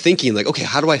people start thinking, like, okay,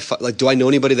 how do do I know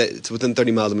anybody that's within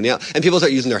 30 miles of Minneapolis? And people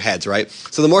start using their heads, right?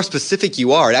 So the more specific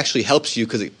you are, it actually helps you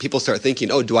because people start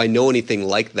thinking, oh, do I know anything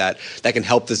like that can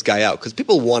help this guy out? Because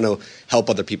people want to help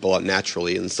other people out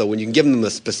naturally. And so when you can give them a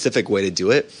specific way to do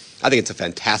it, I think it's a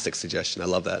fantastic suggestion. I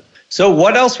love that. So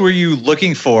what else were you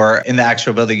looking for in the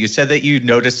actual building? You said that you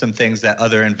noticed some things that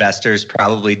other investors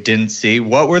probably didn't see.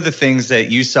 What were the things that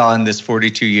you saw in this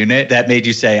 42 unit that made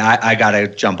you say, I got to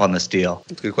jump on this deal?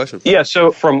 That's a good question. Yeah,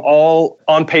 so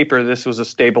on paper, this was a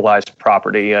stabilized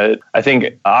property. I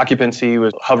think occupancy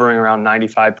was hovering around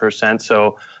 95%.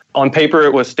 So on paper,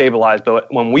 it was stabilized.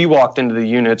 But when we walked into the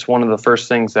units, one of the first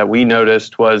things that we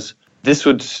noticed was this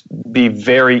would be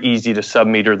very easy to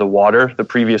submeter the water. The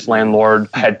previous landlord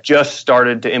had just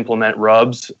started to implement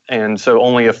RUBS, and so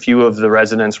only a few of the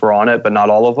residents were on it, but not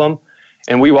all of them.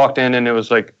 And we walked in, and it was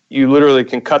like, you literally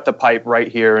can cut the pipe right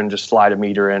here and just slide a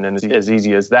meter in, and it's as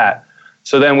easy as that.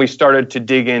 So then we started to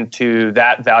dig into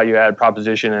that value add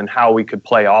proposition and how we could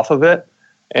play off of it.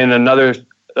 And another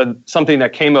something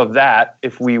that came of that,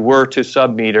 if we were to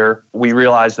submeter, we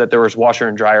realized that there was washer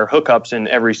and dryer hookups in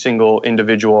every single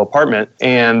individual apartment.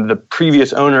 And the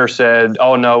previous owner said,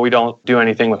 oh, no, we don't do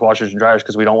anything with washers and dryers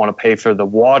because we don't want to pay for the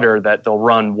water that they'll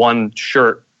run one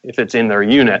shirt if it's in their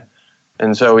unit.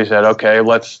 And so we said, okay,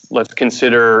 let's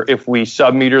consider if we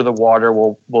submeter the water,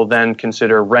 we'll then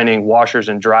consider renting washers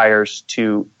and dryers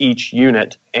to each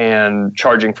unit and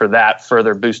charging for that,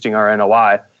 further boosting our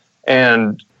NOI.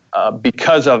 And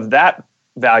because of that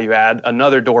value add,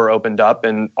 another door opened up,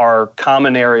 and our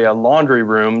common area laundry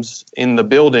rooms in the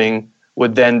building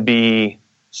would then be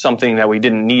something that we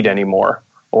didn't need anymore,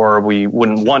 or we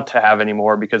wouldn't want to have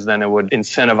anymore, because then it would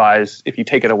incentivize, if you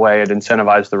take it away, it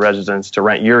incentivizes the residents to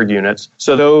rent your units.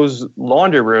 So those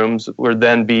laundry rooms would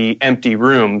then be empty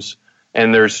rooms,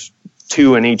 and there's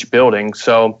 2 in each building.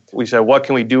 So we said, what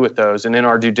can we do with those? And in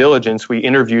our due diligence, we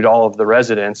interviewed all of the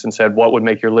residents and said, what would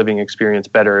make your living experience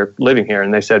better living here?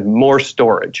 And they said, more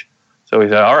storage. So we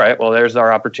said, all right, well, there's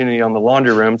our opportunity on the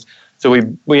laundry rooms. So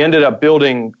we ended up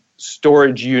building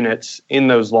storage units in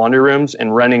those laundry rooms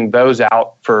and renting those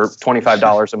out for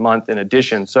 $25 a month in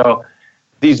addition. So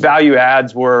these value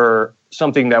adds were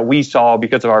something that we saw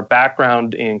because of our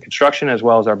background in construction as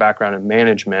well as our background in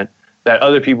management, that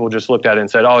other people just looked at it and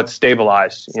said, oh, it's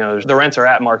stabilized. The rents are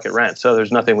at market rent, so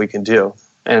there's nothing we can do.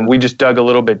 And we just dug a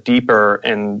little bit deeper,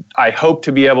 and I hope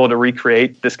to be able to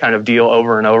recreate this kind of deal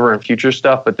over and over in future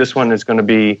stuff. But this one is going to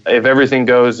be, if everything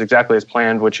goes exactly as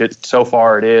planned, which so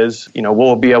far it is,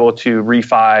 we'll be able to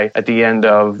refi at the end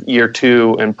of year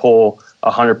 2 and pull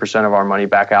 100% of our money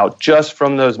back out just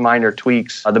from those minor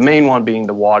tweaks, the main one being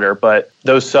the water. But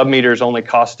those submeters only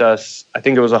cost us, I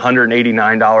think it was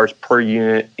 $189 per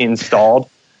unit installed,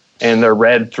 and they're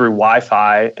read through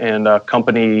Wi-Fi, and a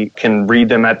company can read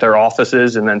them at their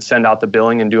offices and then send out the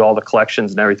billing and do all the collections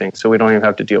and everything. So we don't even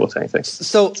have to deal with anything.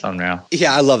 So,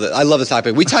 yeah, I love it. I love this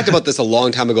topic. We talked about this a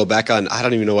long time ago back on, I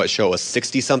don't even know what show it was,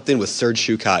 60-something with Serge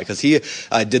Shukat, because he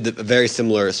did the very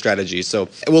similar strategy. So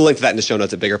we'll link to that in the show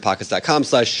notes at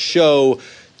biggerpockets.com/show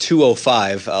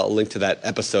 205. I'll link to that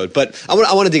episode. But I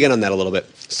want to dig in on that a little bit.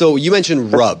 So you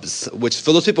mentioned RUBS, which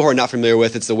for those people who are not familiar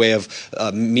with, it's a way of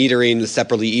metering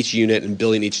separately each unit and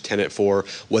billing each tenant for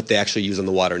what they actually use on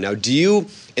the water. Now, do you,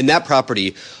 in that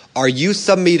property, are you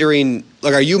submetering,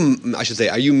 are you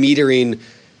metering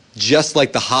just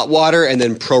like the hot water and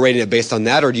then prorating it based on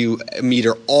that, or do you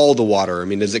meter all the water? I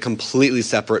mean, is it completely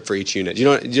separate for each unit? Do you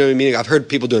know what I mean? I've heard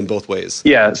people doing both ways.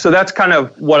 Yeah, so that's kind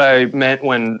of what I meant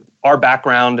when our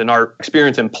background and our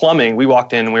experience in plumbing, we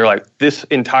walked in and we were like, this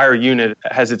entire unit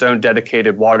has its own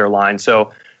dedicated water line.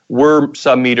 So we're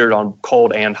submetered on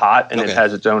cold and hot, and It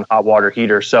has its own hot water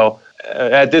heater. So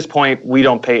at this point, we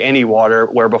don't pay any water,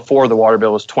 where before the water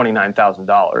bill was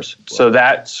 $29,000. So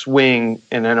that swing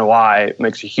in NOI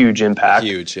makes a huge impact.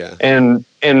 Huge, yeah.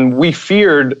 And we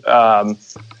feared,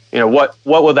 what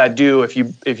will that do if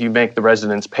you make the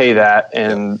residents pay that?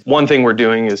 And one thing we're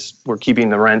doing is we're keeping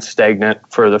the rent stagnant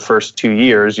for the first 2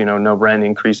 years. No rent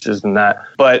increases in that.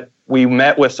 But we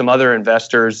met with some other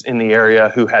investors in the area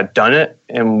who had done it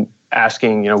and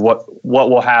asking, what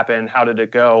will happen? How did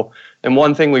it go? And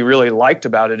one thing we really liked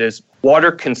about it is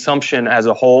water consumption as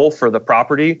a whole for the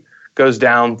property goes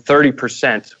down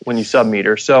 30% when you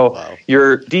submeter. So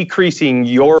you're decreasing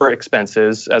your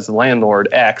expenses as a landlord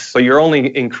X, but you're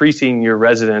only increasing your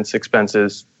residents'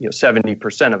 expenses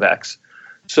 70% of X.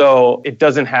 So it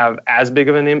doesn't have as big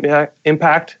of an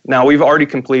impact. Now, we've already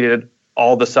completed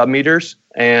all the submeters,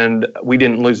 and we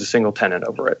didn't lose a single tenant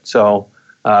over it. So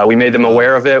we made them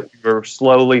aware of it. We were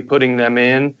slowly putting them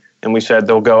in, and we said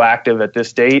they'll go active at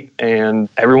this date, and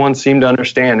everyone seemed to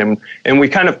understand. And we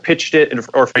kind of pitched it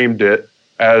or framed it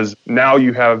as now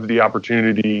you have the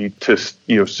opportunity to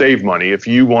save money. If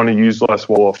you want to use less,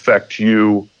 will affect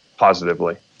you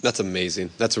positively. That's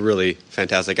amazing. That's really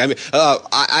fantastic. I mean,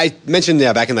 I mentioned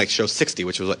back in show 60,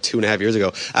 which was 2.5 years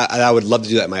ago, I would love to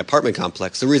do that in my apartment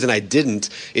complex. The reason I didn't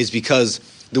is because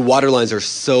the water lines are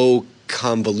so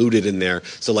convoluted in there.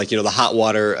 So the hot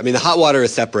water, the hot water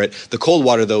is separate. The cold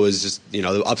water though is just,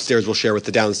 the upstairs will share with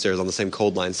the downstairs on the same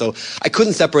cold line. So I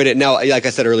couldn't separate it. Now, like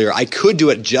I said earlier, I could do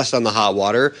it just on the hot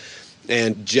water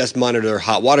and just monitor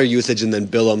hot water usage and then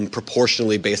bill them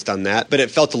proportionally based on that. But it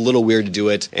felt a little weird to do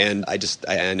it, and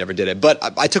I never did it. But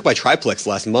I took my triplex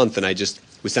last month, and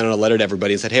we sent out a letter to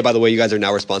everybody and said, hey, by the way, you guys are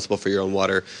now responsible for your own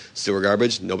water, sewer,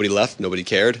 garbage. Nobody left. Nobody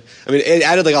cared. It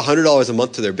added $100 a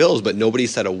month to their bills, but nobody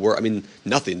said a word.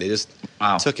 Nothing. They just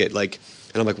took it.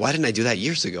 And I'm like, why didn't I do that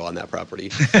years ago on that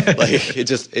property?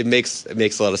 It makes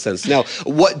a lot of sense. Now,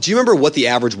 do you remember what the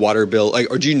average water bill,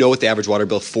 or do you know what the average water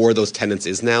bill for those tenants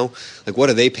is now? What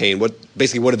are they paying? What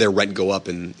did their rent go up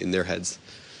in their heads?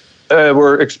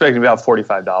 We're expecting about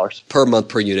 $45 per month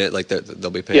per unit. They'll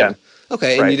be paying. Yeah.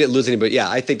 Okay, and you didn't lose anybody. Yeah,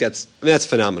 I think that's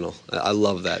phenomenal. I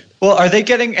love that. Well, are they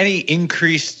getting any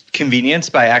increased convenience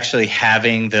by actually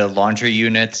having the laundry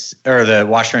units or the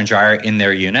washer and dryer in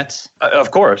their units?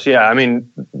 Of course, yeah.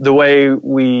 The way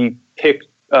we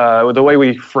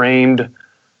framed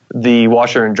the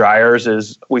washer and dryers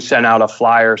is we sent out a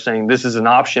flyer saying this is an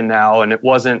option now, and it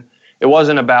wasn't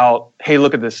about, hey,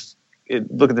 look at this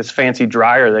fancy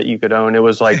dryer that you could own. It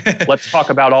was like, let's talk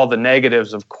about all the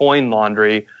negatives of coin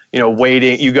laundry.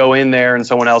 Waiting, you go in there and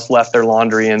someone else left their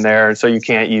laundry in there, and so you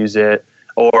can't use it.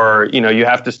 Or, you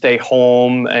have to stay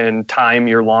home and time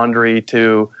your laundry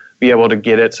to be able to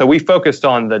get it. So we focused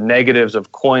on the negatives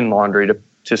of coin laundry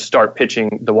to start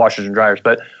pitching the washers and dryers.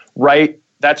 But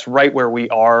that's right where we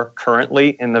are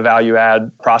currently in the value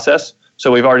add process.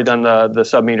 So we've already done the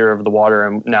submeter of the water,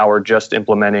 and now we're just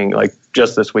implementing,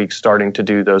 just this week, starting to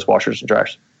do those washers and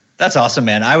dryers. That's awesome,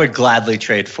 man. I would gladly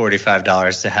trade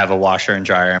 $45 to have a washer and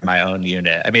dryer in my own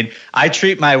unit. I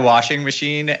treat my washing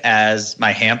machine as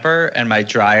my hamper and my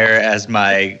dryer as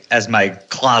my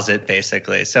closet,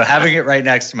 basically. So having it right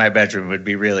next to my bedroom would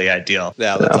be really ideal.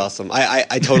 Yeah, that's awesome.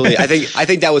 I totally. I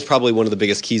think that was probably one of the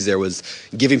biggest keys there was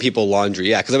giving people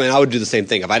laundry. Yeah, because I would do the same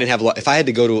thing if I had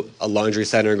to go to a laundry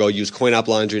center and go use CoinOp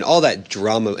laundry and all that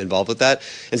drama involved with that,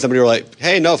 and somebody were like,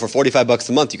 "Hey, no, for $45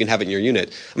 a month you can have it in your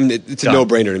unit." It's a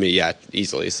no-brainer to me. Yeah,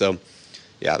 easily. So,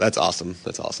 yeah, that's awesome.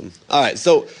 That's awesome. All right.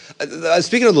 So,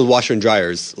 speaking of the washer and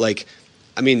dryers, did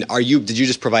you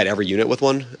just provide every unit with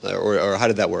one, or how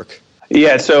did that work?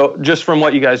 Yeah. So, just from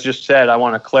what you guys just said, I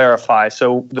want to clarify.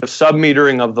 So, the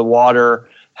submetering of the water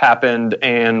happened,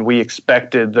 and we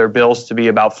expected their bills to be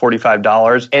about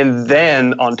 $45. And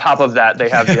then on top of that, they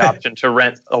have the option to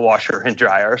rent a washer and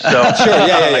dryer. So sure,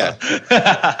 yeah.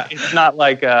 It's not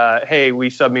like, hey, we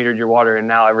submetered your water and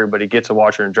now everybody gets a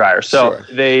washer and dryer. So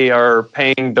They are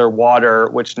paying their water,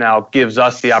 which now gives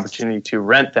us the opportunity to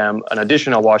rent them an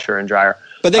additional washer and dryer.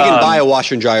 But they can buy a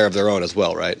washer and dryer of their own as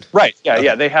well, right? Right. Yeah. Okay.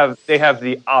 Yeah. They have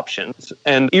the options,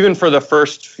 and even for the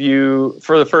first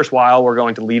while, we're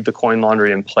going to leave the coin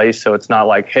laundry in place. So it's not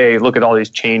like, hey, look at all these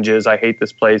changes. I hate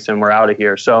this place, and we're out of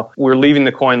here. So we're leaving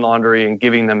the coin laundry and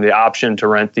giving them the option to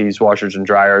rent these washers and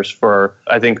dryers for,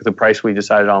 I think the price we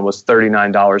decided on was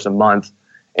 $39 a month,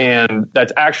 and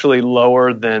that's actually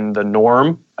lower than the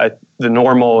norm. The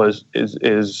normal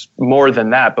is more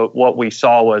than that, but what we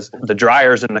saw was the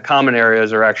dryers in the common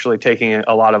areas are actually taking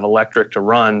a lot of electric to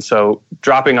run. So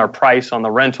dropping our price on the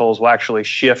rentals will actually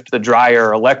shift the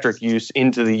dryer electric use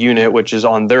into the unit, which is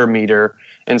on their meter,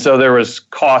 And so there was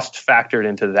cost factored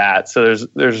into that. So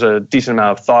there's a decent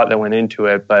amount of thought that went into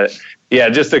it. But yeah,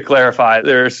 just to clarify,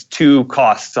 there's 2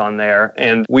 costs on there.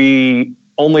 And we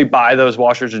only buy those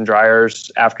washers and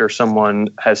dryers after someone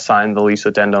has signed the lease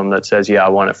addendum that says, yeah, I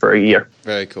want it for a year.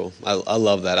 Very cool. I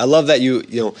love that. I love that you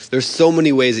know, there's so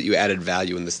many ways that you added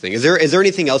value in this thing. Is there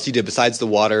anything else you did besides the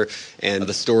water and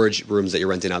the storage rooms that you're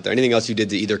renting out there? Anything else you did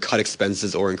to either cut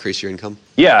expenses or increase your income?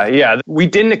 Yeah. We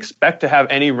didn't expect to have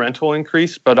any rental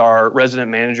increase, but our resident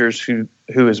managers who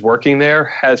is working there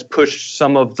has pushed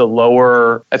some of the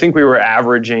lower, I think we were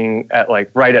averaging at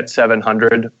right at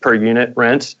 $700 per unit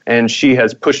rents. And she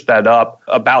has pushed that up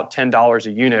about $10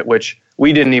 a unit, which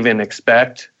we didn't even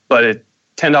expect, but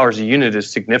 $10 a unit is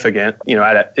significant.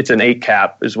 It's an 8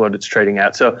 cap is what it's trading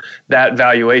at. So that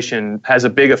valuation has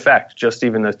a big effect, just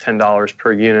even the $10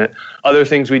 per unit. Other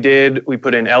things we did, we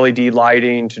put in LED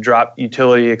lighting to drop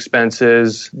utility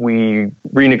expenses. We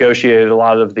renegotiated a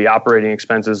lot of the operating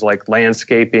expenses like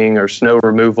landscaping or snow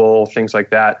removal, things like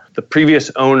that. The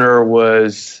previous owner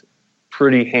was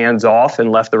pretty hands-off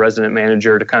and left the resident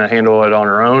manager to kind of handle it on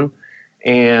her own.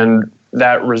 And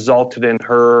that resulted in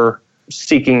her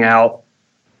seeking out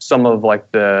some of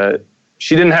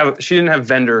she didn't have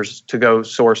vendors to go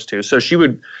source to. So she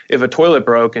would, if a toilet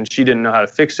broke and she didn't know how to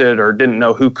fix it or didn't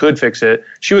know who could fix it,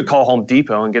 she would call Home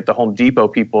Depot and get the Home Depot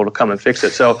people to come and fix it.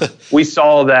 So we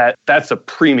saw that that's a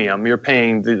premium. You're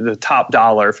paying the top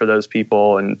dollar for those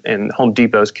people and Home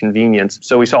Depot's convenience.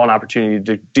 So we saw an opportunity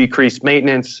to decrease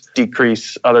maintenance,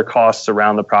 decrease other costs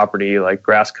around the property, like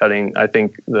grass cutting. I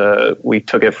think we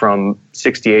took it from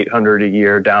 $6,800 a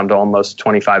year down to almost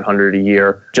 $2,500 a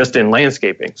year just in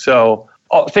landscaping. So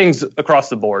things across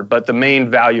the board, but the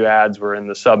main value adds were in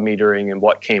the sub-metering and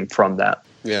what came from that.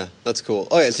 Yeah, that's cool.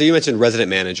 Okay, so you mentioned resident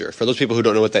manager. For those people who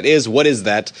don't know what that is, what is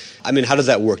that? I mean, how does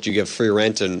that work? Do you give free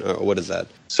rent and what is that?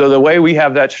 So the way we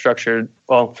have that structured,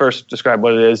 well, first describe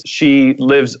what it is. She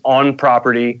lives on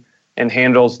property and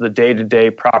handles the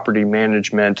day-to-day property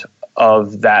management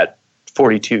of that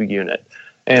 42 unit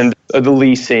and the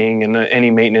leasing and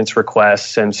any maintenance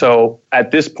requests. And so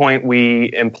at this point,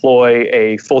 we employ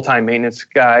a full-time maintenance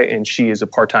guy and she is a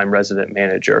part-time resident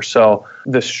manager. So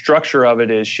the structure of it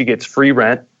is she gets free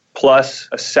rent plus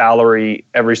a salary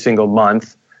every single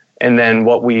month. And then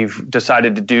what we've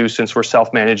decided to do, since we're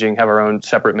self-managing, have our own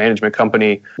separate management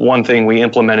company, one thing we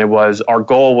implemented was our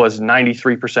goal was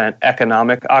 93%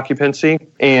 economic occupancy.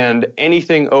 And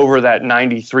anything over that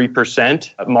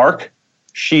 93% mark,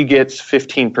 she gets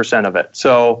 15% of it.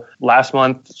 So last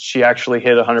month, she actually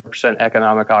hit 100%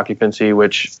 economic occupancy,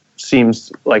 which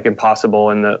seems like impossible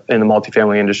in the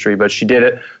multifamily industry, but she did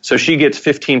it. So she gets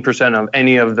 15% of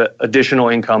any of the additional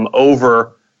income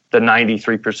over the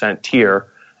 93%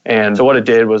 tier. And so what it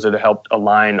did was it helped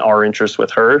align our interests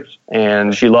with hers,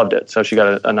 and she loved it. So she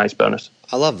got a nice bonus.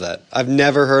 I love that. I've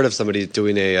never heard of somebody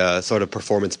doing a sort of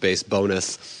performance-based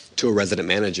bonus to a resident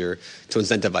manager to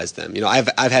incentivize them.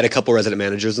 I've had a couple resident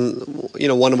managers, and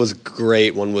one was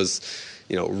great, one was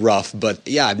rough, but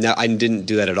yeah, I didn't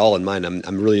do that at all in mine.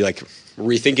 I'm really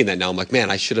rethinking that now. I'm like,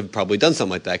 man, I should have probably done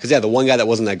something like that, because the one guy that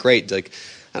wasn't that great, I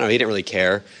don't know, he didn't really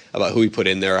care about who he put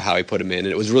in there or how he put him in, and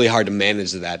it was really hard to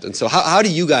manage that. And so how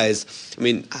do you guys,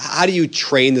 how do you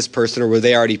train this person, or were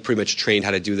they already pretty much trained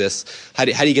how to do this? How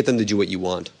do you get them to do what you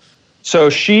want? So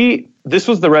this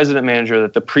was the resident manager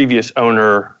that the previous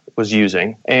owner was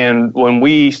using. And when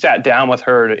we sat down with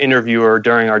her to interview her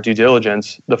during our due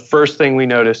diligence, the first thing we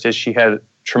noticed is she had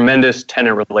tremendous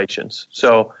tenant relations.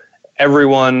 So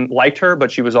everyone liked her, but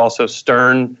she was also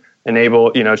stern and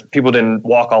able, people didn't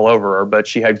walk all over her, but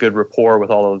she had good rapport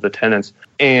with all of the tenants.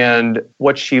 And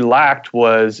what she lacked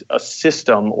was a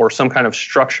system or some kind of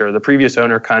structure. The previous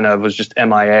owner kind of was just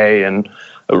MIA and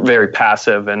very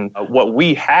passive. And what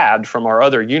we had from our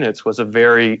other units was a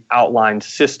very outlined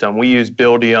system. We use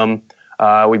Buildium.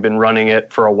 We've been running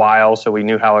it for a while, so we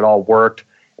knew how it all worked.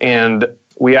 And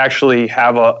we actually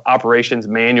have a operations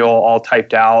manual all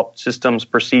typed out, systems,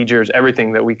 procedures,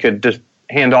 everything that we could just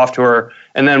hand off to her.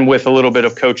 And then with a little bit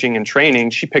of coaching and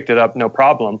training, she picked it up, no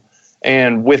problem.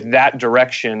 And with that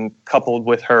direction, coupled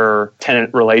with her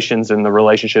tenant relations and the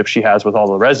relationship she has with all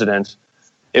the residents,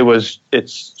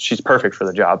 she's perfect for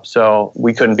the job. So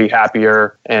we couldn't be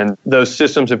happier. And those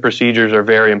systems and procedures are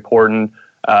very important.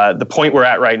 The point we're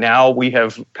at right now, we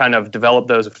have kind of developed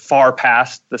those far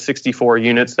past the 64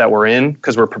 units that we're in,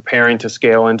 because we're preparing to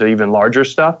scale into even larger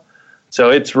stuff. So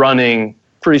it's running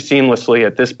pretty seamlessly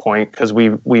at this point, because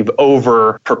we've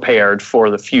over prepared for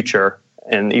the future.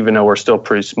 And even though we're still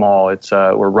pretty small,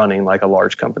 we're running like a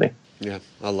large company. Yeah,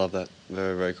 I love that.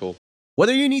 Very, very cool.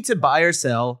 Whether you need to buy or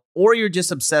sell, or you're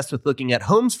just obsessed with looking at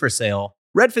homes for sale,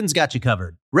 Redfin's got you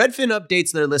covered. Redfin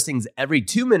updates their listings every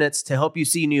 2 minutes to help you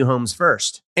see new homes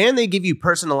first. And they give you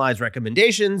personalized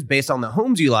recommendations based on the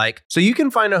homes you like, so you can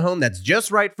find a home that's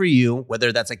just right for you,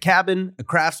 whether that's a cabin, a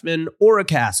craftsman, or a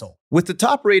castle. With the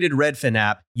top-rated Redfin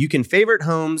app, you can favorite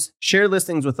homes, share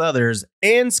listings with others,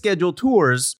 and schedule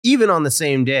tours even on the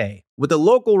same day, with a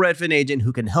local Redfin agent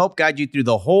who can help guide you through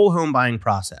the whole home buying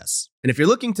process. And if you're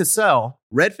looking to sell,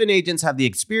 Redfin agents have the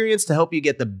experience to help you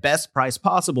get the best price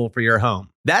possible for your home.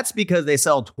 That's because they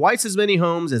sell twice as many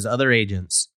homes as other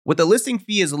agents. With a listing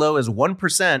fee as low as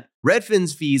 1%,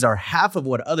 Redfin's fees are half of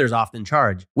what others often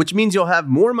charge, which means you'll have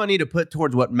more money to put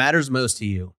towards what matters most to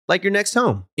you, like your next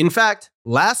home. In fact,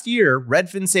 last year,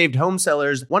 Redfin saved home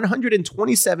sellers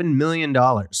 $127 million.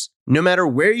 No matter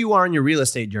where you are in your real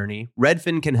estate journey,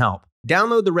 Redfin can help.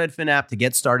 Download the Redfin app to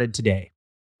get started today.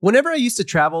 Whenever I used to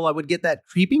travel, I would get that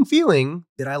creeping feeling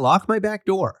that I lock my back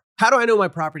door. How do I know my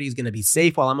property is going to be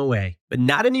safe while I'm away? But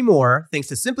not anymore, thanks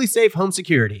to SimpliSafe Home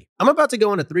Security. I'm about to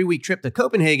go on a 3-week trip to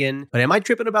Copenhagen, but am I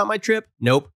tripping about my trip?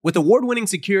 Nope. With award-winning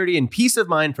security and peace of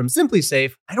mind from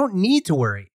SimpliSafe, I don't need to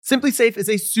worry. SimpliSafe is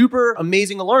a super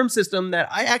amazing alarm system that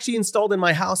I actually installed in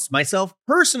my house myself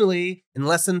personally in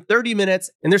less than 30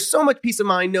 minutes. And there's so much peace of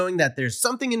mind knowing that there's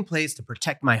something in place to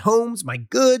protect my homes, my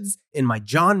goods, and my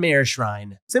John Mayer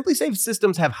shrine. SimpliSafe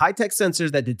systems have high-tech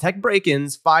sensors that detect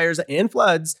break-ins, fires, and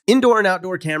floods, indoor and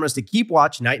outdoor cameras to keep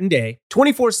watch night and day,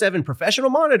 24/7 professional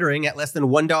monitoring at less than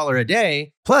 $1 a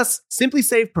day. Plus,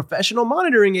 SimpliSafe professional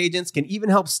monitoring agents can even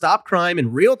help stop crime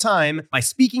in real time by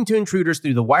speaking to intruders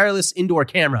through the wireless indoor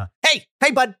camera.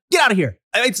 Hey, bud, get out of here.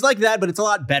 It's like that, but it's a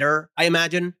lot better, I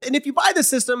imagine. And if you buy the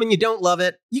system and you don't love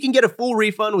it, you can get a full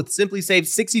refund with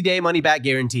SimpliSafe's 60-day money-back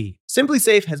guarantee.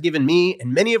 SimpliSafe has given me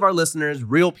and many of our listeners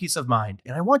real peace of mind,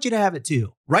 and I want you to have it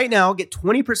too. Right now, get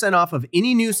 20% off of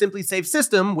any new SimpliSafe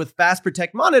system with Fast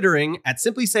Protect monitoring at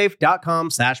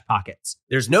simplisafe.com/pockets.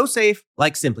 There's no safe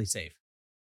like SimpliSafe.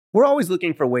 We're always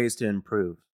looking for ways to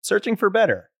improve, searching for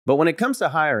better. But when it comes to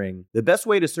hiring, the best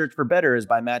way to search for better is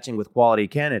by matching with quality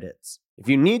candidates. If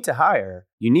you need to hire,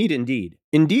 you need Indeed.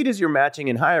 Indeed is your matching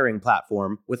and hiring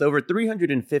platform with over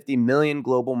 350 million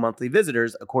global monthly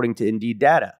visitors according to Indeed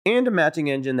data, and a matching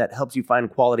engine that helps you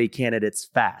find quality candidates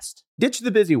fast. Ditch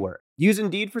the busy work. Use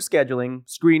Indeed for scheduling,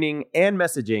 screening, and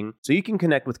messaging so you can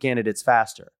connect with candidates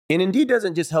faster. And Indeed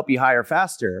doesn't just help you hire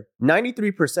faster.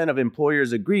 93% of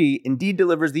employers agree Indeed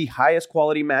delivers the highest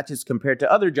quality matches compared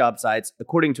to other job sites,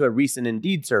 according to a recent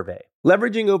Indeed survey.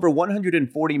 Leveraging over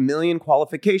 140 million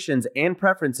qualifications and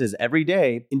preferences every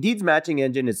day, Indeed's matching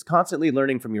engine is constantly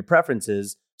learning from your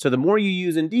preferences, so the more you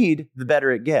use Indeed, the better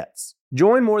it gets.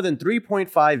 Join more than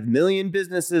 3.5 million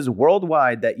businesses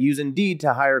worldwide that use Indeed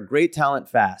to hire great talent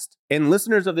fast. And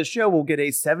listeners of the show will get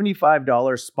a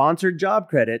 $75 sponsored job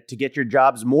credit to get your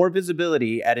jobs more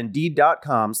visibility at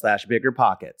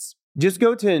Indeed.com/biggerpockets. Just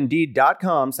go to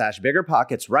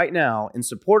Indeed.com/biggerpockets right now and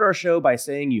support our show by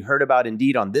saying you heard about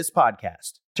Indeed on this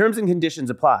podcast. Terms and conditions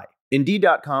apply.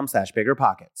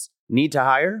 Indeed.com/biggerpockets. Need to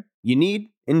hire? You need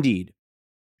Indeed.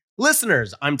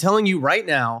 Listeners, I'm telling you right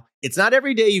now, it's not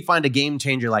every day you find a game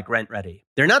changer like RentRedi.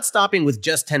 They're not stopping with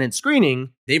just tenant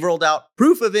screening. They've rolled out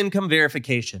proof of income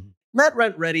verification. Let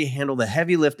RentRedi handle the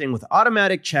heavy lifting with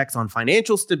automatic checks on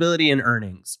financial stability and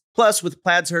earnings. Plus, with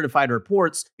Plaid certified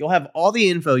reports, you'll have all the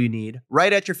info you need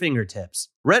right at your fingertips.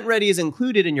 RentRedi is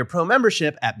included in your pro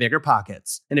membership at Bigger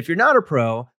Pockets. And if you're not a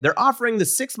pro, they're offering the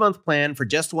 6-month plan for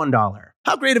just $1.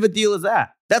 How great of a deal is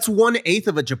that? That's 1/8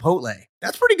 of a Chipotle.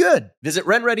 That's pretty good. Visit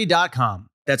rentredi.com.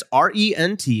 That's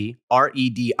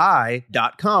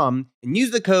RENTREDI.com and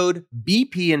use the code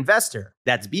BPInvestor.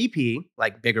 That's BP,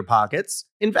 like Bigger Pockets,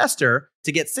 Investor,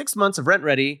 to get 6 months of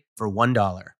RentRedi for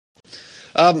 $1.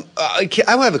 I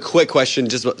have a quick question,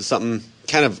 just about something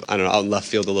kind of, I don't know, out in left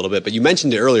field a little bit, but you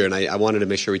mentioned it earlier, and I wanted to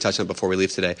make sure we touched on it before we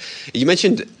leave today. You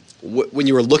mentioned when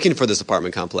you were looking for this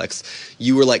apartment complex,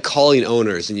 you were like calling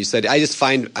owners, and you said, I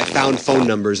found phone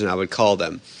numbers and I would call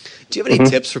them. Do you have any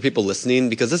tips for people listening?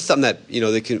 Because this is something that,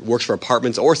 works for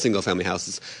apartments or single family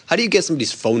houses. How do you get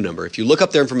somebody's phone number? If you look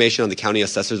up their information on the county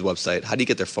assessor's website, how do you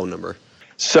get their phone number?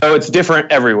 So it's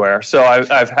different everywhere. So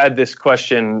I've had this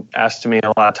question asked to me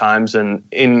a lot of times, and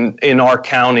in our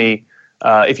county,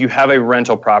 if you have a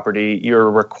rental property,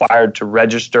 you're required to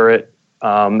register it,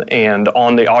 and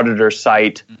on the auditor's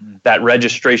site, that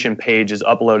registration page is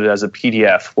uploaded as a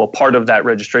PDF. Well, part of that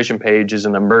registration page is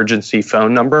an emergency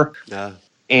phone number.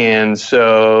 And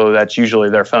so that's usually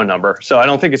their phone number. So I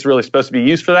don't think it's really supposed to be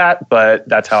used for that, but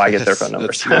that's how I get their phone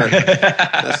numbers.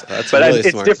 That's but really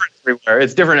it's smart. different everywhere.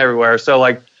 It's different everywhere. So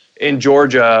like in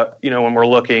Georgia, when we're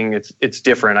looking, it's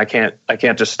different. I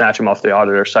can't just snatch them off the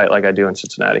auditor site like I do in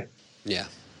Cincinnati. Yeah.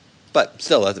 But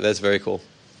still, that's very cool.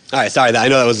 All right, sorry. I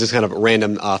know that was just kind of a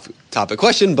random off-topic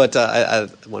question, but I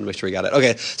want to make sure we got it.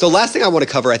 Okay, so last thing I want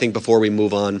to cover, I think, before we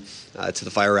move on to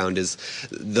the fire round is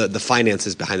the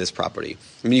finances behind this property.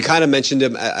 I mean, you kind of mentioned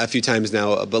them a few times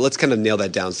now, but let's kind of nail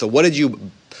that down. So what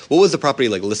was the property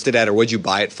like listed at, or what did you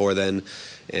buy it for then?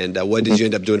 And what did you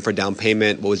end up doing for down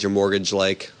payment? What was your mortgage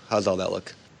like? How's all that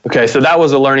look? Okay, so that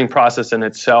was a learning process in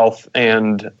itself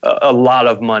and a lot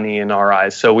of money in our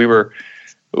eyes. So we were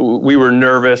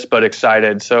nervous but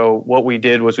excited. So what we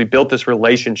did was we built this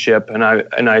relationship, and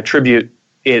I attribute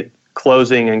it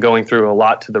closing and going through a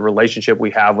lot to the relationship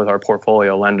we have with our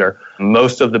portfolio lender.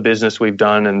 Most of the business we've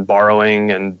done in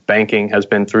borrowing and banking has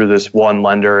been through this one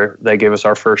lender. They gave us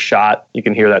our first shot. You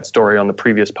can hear that story on the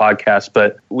previous podcast,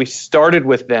 but we started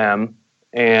with them,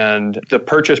 and the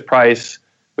purchase price,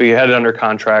 we had it under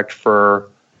contract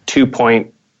for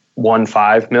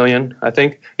 $2.15 million, I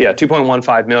think. Yeah,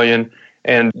 $2.15 million.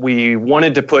 And we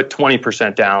wanted to put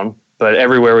 20% down, but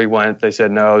everywhere we went, they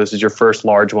said, no, this is your first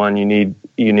large one. You need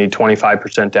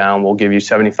 25% down. We'll give you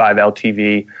 75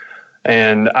 LTV.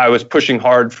 And I was pushing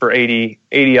hard for 80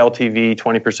 LTV,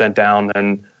 20% down,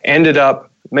 and ended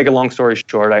up, make a long story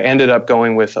short, I ended up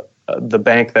going with the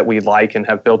bank that we like and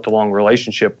have built a long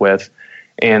relationship with.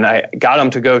 And I got them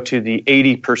to go to the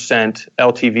 80%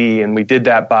 LTV, and we did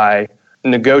that by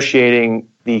negotiating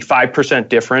the 5%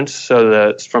 difference.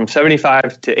 So from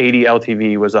 75 to 80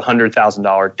 LTV was a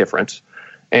 $100,000 difference.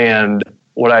 And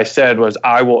what I said was,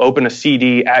 I will open a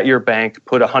CD at your bank,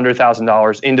 put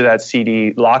 $100,000 into that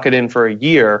CD, lock it in for a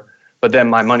year, but then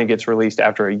my money gets released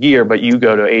after a year, but you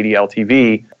go to 80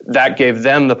 LTV. That gave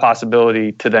them the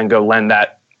possibility to then go lend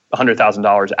that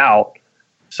 $100,000 out.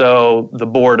 So the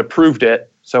board approved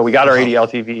it. So we got our 80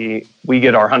 LTV. We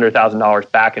get our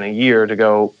 $100,000 back in a year to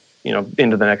go,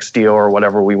 into the next deal or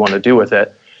whatever we want to do with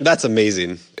it. That's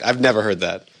amazing. I've never heard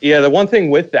that. Yeah, the one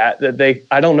thing with that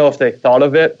I don't know if they thought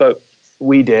of it, but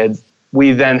we did.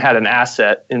 We then had an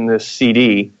asset in this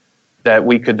CD that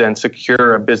we could then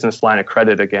secure a business line of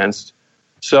credit against.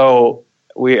 So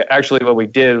what we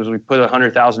did was we put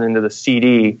 $100,000 into the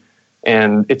CD,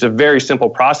 and it's a very simple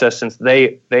process since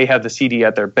they have the CD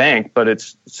at their bank, but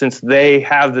since they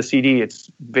have the CD,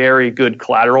 it's very good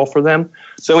collateral for them.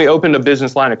 So we opened a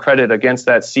business line of credit against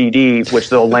that CD, which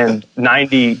they'll lend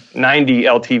 90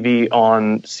 LTV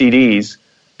on CDs,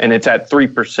 and it's at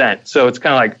 3%. So it's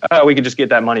kind of like, we could just get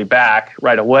that money back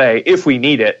right away if we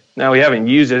need it. Now we haven't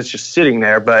used it, it's just sitting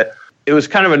there, but it was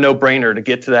kind of a no-brainer to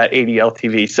get to that 80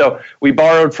 LTV. So we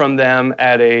borrowed from them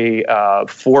at a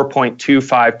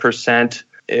 4.25%.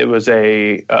 It was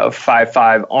a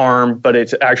 5.5 ARM, but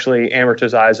it's actually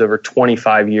amortized over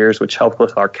 25 years, which helped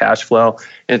with our cash flow.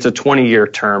 And it's a 20-year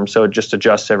term, so it just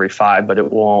adjusts every 5, but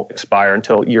it won't expire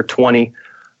until year 20.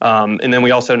 And then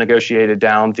we also negotiated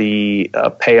down the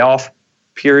payoff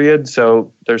period.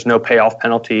 So there's no payoff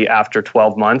penalty after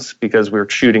 12 months because we're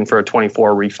shooting for a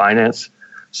 24 refinance.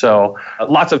 So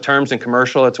lots of terms in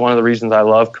commercial. It's one of the reasons I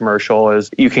love commercial is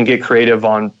you can get creative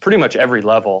on pretty much every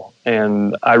level.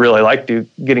 And I really like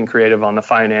getting creative on the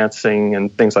financing and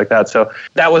things like that. So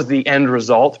that was the end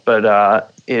result,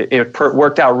 but it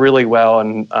worked out really well.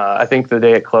 And I think the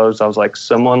day it closed, I was like,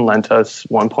 someone lent us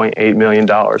 $1.8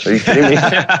 million. Are you kidding me?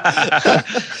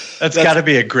 That's got to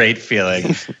be a great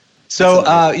feeling.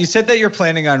 So you said that you're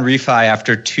planning on refi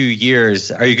after 2 years.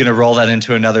 Are you going to roll that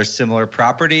into another similar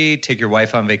property, take your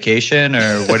wife on vacation,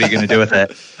 or what are you going to do with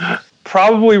it?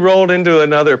 Probably rolled into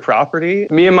another property.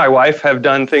 Me and my wife have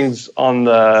done things on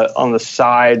the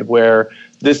side where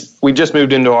we just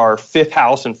moved into our 5th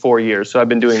house in 4 years. So I've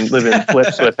been living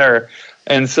flips with her.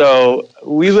 And so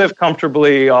we live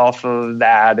comfortably off of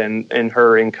that and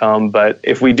her income. But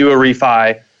if we do a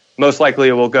refi, most likely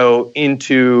it will go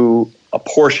into a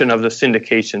portion of the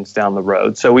syndications down the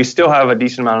road. So we still have a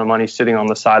decent amount of money sitting on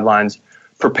the sidelines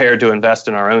prepared to invest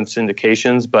in our own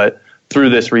syndications, but through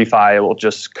this refi, it will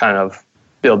just kind of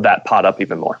build that pot up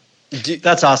even more.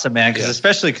 That's awesome, man,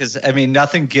 especially because,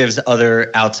 nothing gives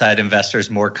other outside investors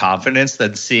more confidence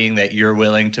than seeing that you're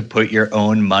willing to put your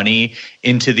own money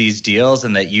into these deals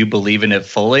and that you believe in it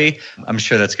fully. I'm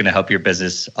sure that's going to help your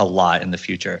business a lot in the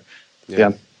future.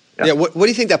 Yeah. Yeah, what do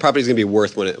you think that property is going to be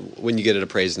worth when you get it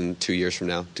appraised in 2 years from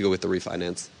now to go with the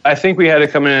refinance? I think we had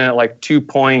it coming in at like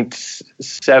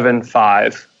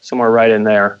 2.75, somewhere right in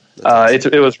there.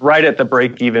 It was right at the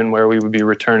break even where we would be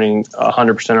returning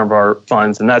 100% of our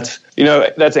funds, and that's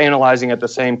analyzing at the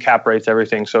same cap rates,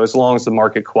 everything. So as long as the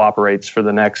market cooperates for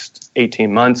the next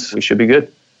 18 months, we should be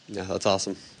good. Yeah, that's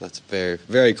awesome. That's very,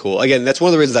 very cool. Again, that's one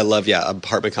of the reasons I love,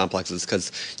 apartment complexes, because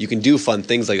you can do fun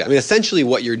things like that. Essentially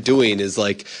what you're doing is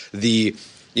like the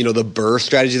the BRRRR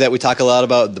strategy that we talk a lot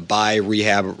about, the buy,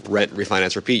 rehab, rent,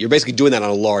 refinance, repeat. You're basically doing that on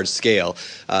a large scale.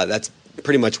 That's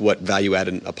pretty much what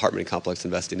value-added apartment complex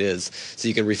investing is. So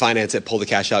you can refinance it, pull the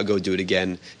cash out, go do it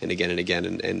again and again and again.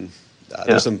 And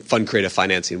there's some fun creative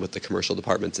financing with the commercial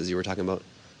departments, as you were talking about.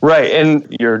 Right,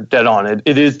 and you're dead on.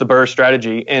 It is the BRRRR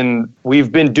strategy, and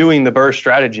we've been doing the BRRRR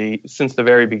strategy since the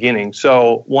very beginning.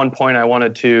 So one point one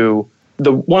of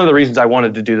the reasons I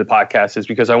wanted to do the podcast is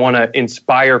because I want to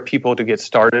inspire people to get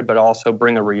started, but also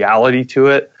bring a reality to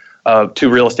it, to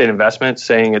real estate investment,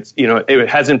 saying it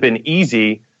hasn't been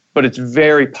easy, but it's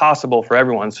very possible for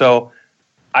everyone. So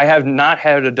I have not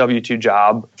had a W-2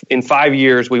 job. In 5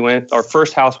 years, our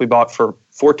first house we bought for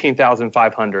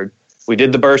 $14,500. We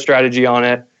did the BRRRR strategy on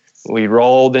it. We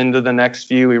rolled into the next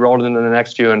few,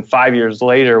 and 5 years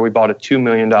later, we bought a $2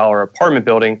 million apartment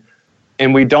building,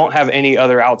 and we don't have any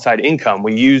other outside income.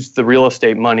 We used the real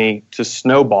estate money to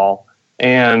snowball,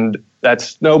 and that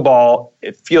snowball,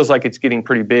 it feels like it's getting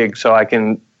pretty big, so I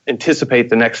can anticipate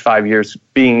the next 5 years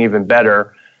being even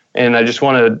better. And I just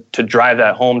wanted to drive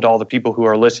that home to all the people who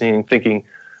are listening and thinking,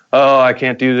 oh, I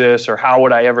can't do this, or how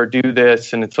would I ever do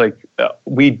this? And it's like,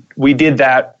 we did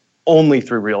that only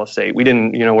through real estate. We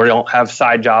didn't, we don't have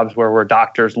side jobs where we're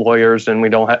doctors, lawyers, and we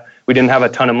didn't have a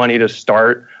ton of money to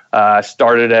start.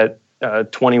 Started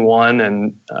at 21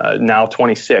 and now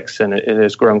 26, and it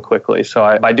has grown quickly.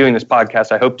 So by doing this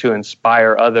podcast, I hope to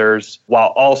inspire others while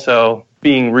also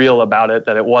being real about it,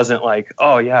 that it wasn't like,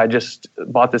 oh yeah, I just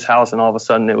bought this house and all of a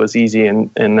sudden it was easy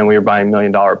and then we were buying $1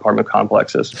 million apartment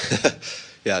complexes.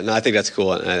 Yeah, no, I think that's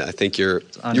cool. And I think your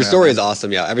story is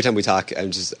awesome. Yeah, every time we talk,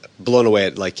 I'm just blown away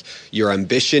at like your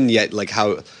ambition, yet like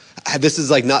how this is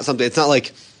like not something, it's not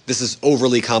like this is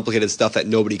overly complicated stuff that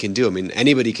nobody can do. I mean,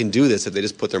 anybody can do this if they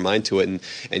just put their mind to it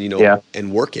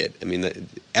and work it. I mean,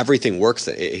 everything works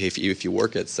if you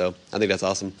work it. So I think that's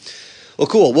awesome. Well,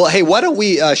 cool. Well, hey, why don't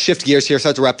we shift gears here,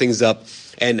 start to wrap things up,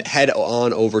 and head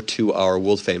on over to our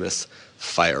world famous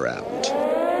fire round.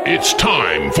 It's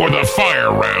time for the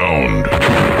fire round.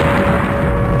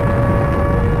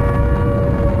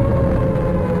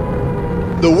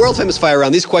 The world famous fire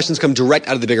round. These questions come direct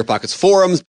out of the Bigger Pockets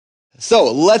forums.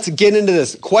 So let's get into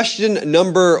this. Question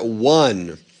number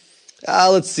 1.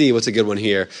 Let's see. What's a good one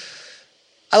here?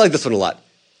 I like this one a lot.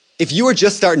 If you were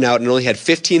just starting out and only had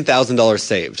 $15,000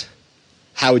 saved,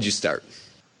 how would you start?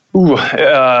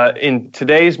 In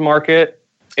today's market,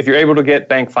 if you're able to get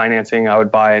bank financing, I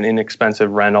would buy an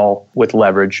inexpensive rental with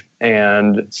leverage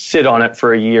and sit on it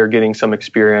for a year, getting some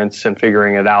experience and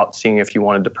figuring it out, seeing if you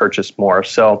wanted to purchase more.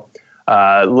 So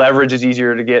leverage is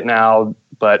easier to get now,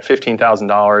 but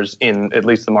 $15,000 in at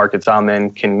least the markets I'm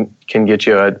in can get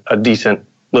you a decent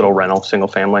little rental, single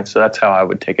family. So that's how I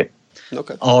would take it.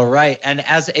 Okay. All right. And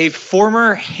as a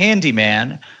former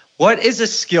handyman, what is a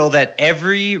skill that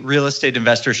every real estate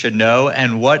investor should know,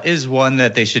 and what is one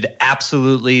that they should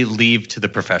absolutely leave to the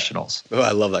professionals? Oh,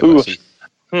 I love that question.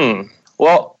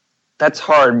 Well, that's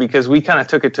hard because we kind of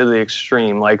took it to the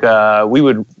extreme. Like one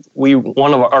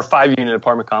of our 5-unit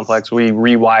apartment complex, we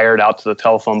rewired out to the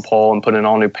telephone pole and put in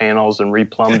all new panels and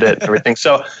replumbed it and everything.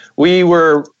 So we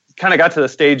were kind of got to the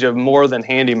stage of more than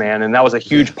handyman, and that was a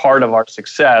huge part of our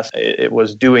success. It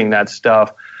was doing that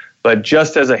stuff. But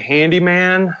just as a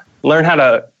handyman, learn how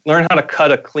to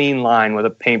cut a clean line with a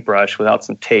paintbrush without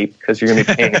some tape, because you're going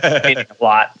to be painting a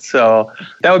lot. So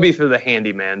that would be for the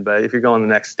handyman. But if you're going the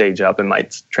next stage up, it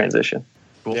might transition.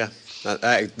 Cool. Yeah,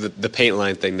 the paint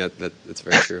line thing, that's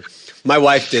very true. My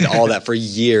wife did all that for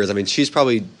years. I mean, she's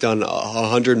probably done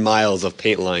 100 miles of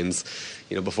paint lines,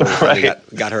 before we finally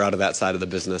got her out of that side of the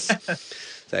business.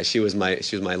 So she was my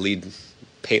lead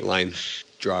paint line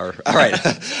drawer. All right,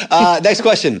 next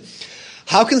question.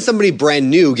 How can somebody brand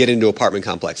new get into apartment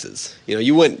complexes?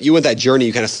 You went that journey,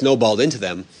 you kind of snowballed into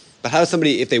them. But how does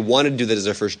somebody, if they wanted to do that as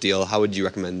their first deal, how would you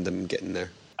recommend them getting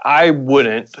there? I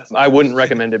wouldn't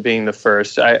recommend it being the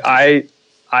first. I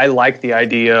like the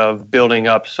idea of building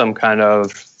up some kind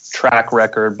of track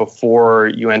record before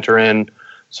you enter in.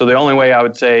 So the only way I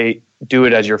would say do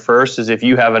it as your first is if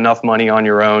you have enough money on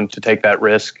your own to take that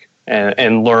risk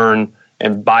and learn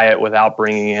and buy it without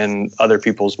bringing in other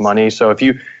people's money. So if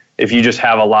you just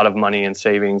have a lot of money in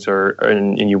savings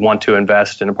and you want to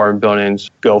invest in apartment buildings,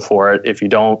 go for it. If you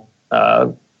don't,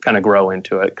 kind of grow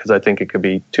into it, because I think it could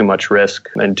be too much risk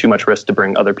to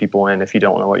bring other people in if you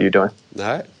don't know what you're doing. All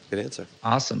right. Good answer.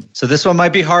 Awesome. So this one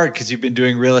might be hard because you've been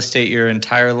doing real estate your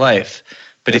entire life.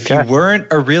 But if you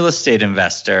weren't a real estate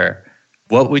investor,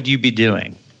 what would you be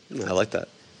doing? I like that.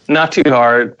 Not too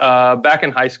hard. Back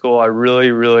in high school, I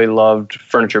really, really loved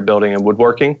furniture building and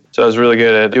woodworking. So I was really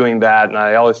good at doing that. And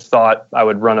I always thought I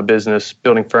would run a business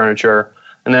building furniture.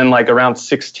 And then like around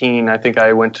 16, I think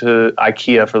I went to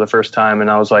IKEA for the first time,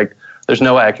 and I was like, there's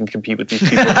no way I can compete with these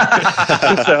people.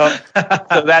 so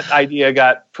that idea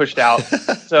got pushed out.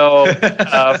 So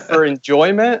for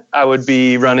enjoyment, I would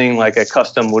be running like a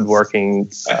custom woodworking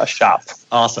shop.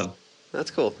 Awesome. That's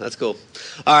cool. That's cool.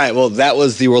 All right. Well, that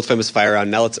was the world famous fire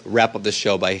round. Now let's wrap up the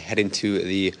show by heading to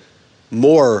the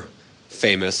more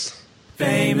famous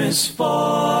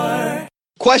four.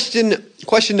 Question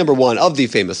number one of the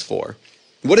famous four.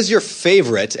 What is your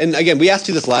favorite? And again, we asked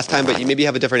you this last time, but you maybe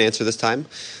have a different answer this time,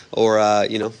 or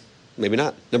maybe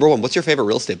not. Number one, what's your favorite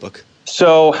real estate book?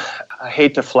 So I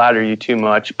hate to flatter you too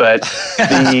much, but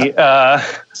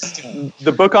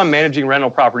the book on managing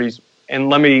rental properties, and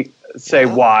let me say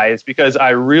why, is because I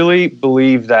really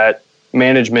believe that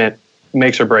management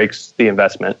makes or breaks the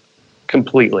investment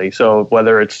completely. So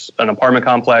whether it's an apartment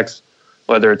complex,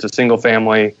 whether it's a single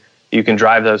family, you can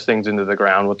drive those things into the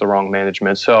ground with the wrong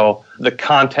management. So the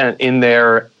content in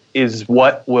there is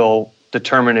what will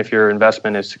determine if your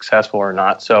investment is successful or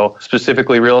not. So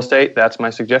specifically real estate, that's my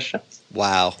suggestion.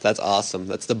 Wow, that's awesome.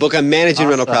 That's the book on managing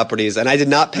rental properties, and I did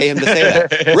not pay him to say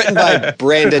that. Written by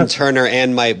Brandon Turner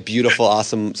and my beautiful,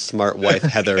 awesome, smart wife,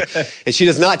 Heather. And she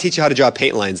does not teach you how to draw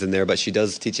paint lines in there, but she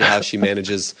does teach you how she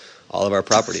manages all of our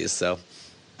properties. So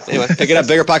anyway, pick it up,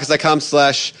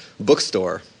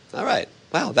 biggerpockets.com/bookstore. All right.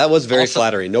 Wow, that was very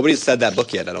flattering. Nobody's said that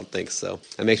book yet, I don't think, so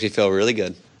that makes me feel really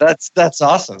good. That's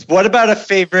awesome. What about a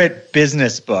favorite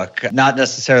business book? Not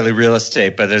necessarily real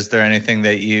estate, but is there anything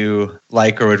that you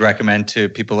like or would recommend to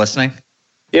people listening?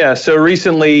 Yeah, so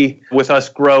recently with us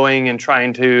growing and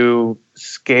trying to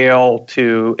scale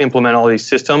to implement all these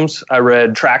systems, I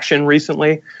read Traction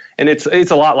recently, and it's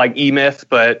a lot like eMyth,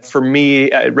 but for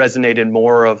me it resonated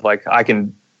more of like I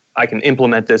can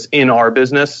implement this in our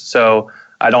business. So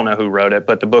I don't know who wrote it,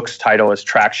 but the book's title is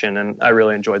Traction, and I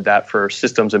really enjoyed that for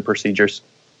systems and procedures.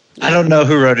 I don't know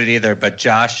who wrote it either, but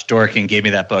Josh Dorkin gave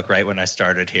me that book right when I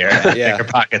started here at Bigger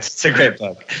Pockets. It's a great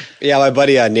book. Yeah, my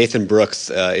buddy Nathan Brooks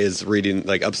is reading,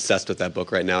 like, obsessed with that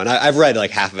book right now. And I've read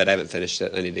like half of it. I haven't finished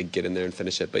it. I need to get in there and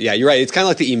finish it. But yeah, you're right. It's kind of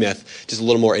like the eMyth, just a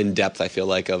little more in-depth, I feel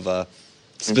like, of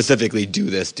specifically do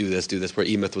this, where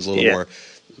eMyth was a little more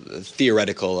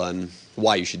theoretical on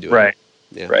why you should do it. Right.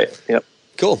 Yeah. Right. Yep.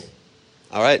 Cool.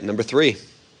 All right, number 3.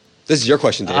 This is your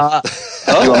question, Dave. You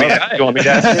want me to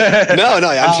ask it? No,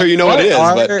 I'm sure you know what it is,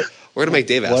 but we're going to make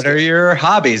Dave ask. What are your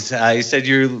hobbies? You said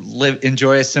you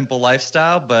enjoy a simple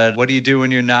lifestyle, but what do you do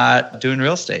when you're not doing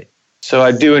real estate? So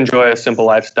I do enjoy a simple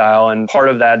lifestyle, and part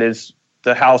of that is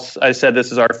the house. I said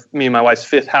this is me and my wife's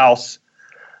 5th house.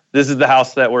 This is the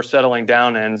house that we're settling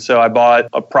down in. So I bought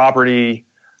a property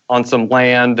on some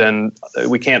land, and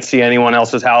we can't see anyone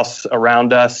else's house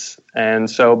around us. And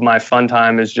so my fun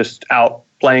time is just out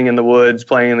playing in the woods,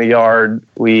 playing in the yard.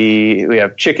 We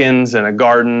have chickens and a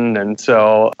garden, and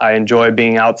so I enjoy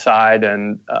being outside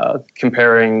and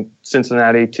comparing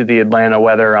Cincinnati to the Atlanta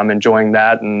weather. I'm enjoying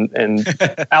that, and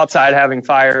outside having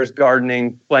fires,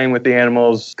 gardening, playing with the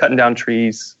animals, cutting down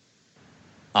trees.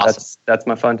 Awesome. That's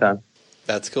my fun time.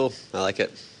 That's cool. I like it.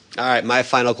 All right, my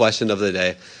final question of the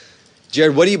day.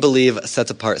 Jared, what do you believe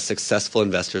sets apart successful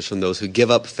investors from those who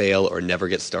give up, fail, or never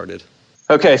get started?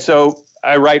 Okay, so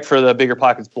I write for the Bigger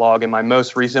Pockets blog, and my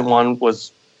most recent one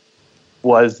was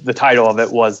the title of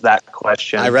it was that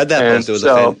question. I read that post. It was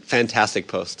a fantastic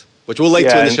post, which we'll link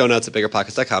to in the show notes at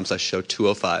biggerpockets.com/show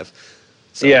 205.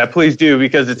 So. Yeah, please do,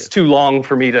 because it's too long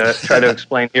for me to try to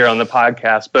explain here on the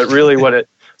podcast. But really what it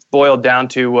boiled down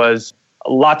to was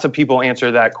lots of people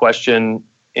answer that question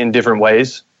in different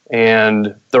ways,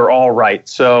 and they're all right.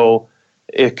 So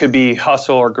it could be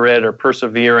hustle or grit or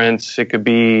perseverance. It could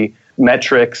be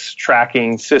metrics,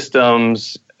 tracking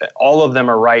systems. All of them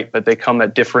are right, but they come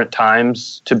at different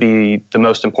times to be the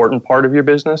most important part of your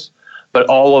business. But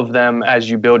all of them, as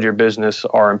you build your business,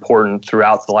 are important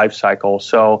throughout the life cycle.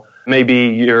 So maybe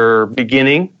you're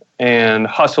beginning and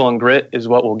hustle and grit is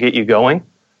what will get you going.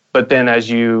 But then as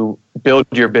you build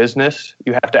your business,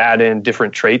 you have to add in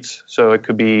different traits. So it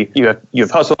could be you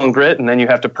have hustle and grit, and then you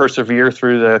have to persevere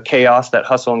through the chaos that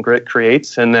hustle and grit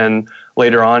creates. And then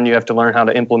later on, you have to learn how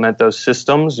to implement those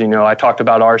systems. You know, I talked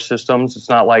about our systems. It's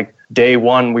not like day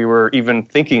one we were even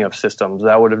thinking of systems.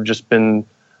 That would have just been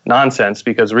nonsense,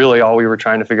 because really all we were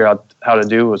trying to figure out how to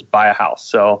do was buy a house.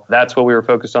 So that's what we were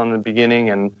focused on in the beginning.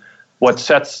 And what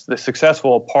sets the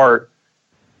successful apart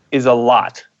is a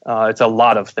lot. It's a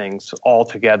lot of things all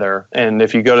together. And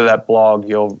if you go to that blog,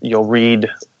 you'll read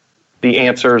the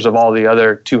answers of all the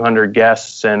other 200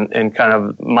 guests and kind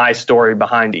of my story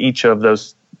behind each of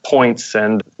those points.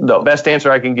 And the best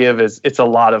answer I can give is it's a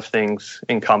lot of things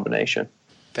in combination.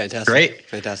 Fantastic. Great.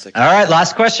 Fantastic. All right,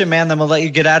 last question, man. Then we'll let you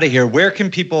get out of here. Where can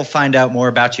people find out more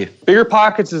about you? Bigger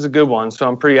Pockets is a good one. So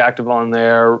I'm pretty active on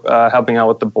there, helping out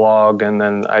with the blog, and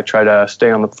then I try to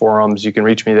stay on the forums. You can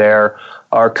reach me there.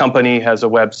 Our company has a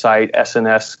website,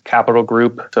 SNS Capital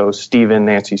Group. So Stephen,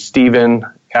 Nancy, Stephen,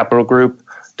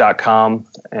 capitalgroup.com.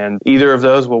 And either of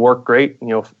those will work great. And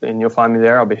you'll find me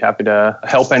there. I'll be happy to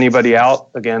help anybody out.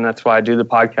 Again, that's why I do the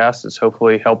podcast, is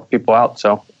hopefully help people out.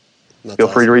 So feel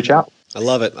free to reach out. I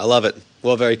love it.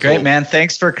 Well, very cool. Great, man.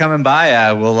 Thanks for coming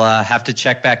by. We'll have to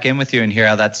check back in with you and hear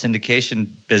how that syndication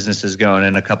business is going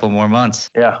in a couple more months.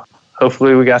 Yeah.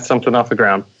 Hopefully we got something off the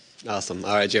ground. Awesome.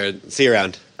 All right, Jared. See you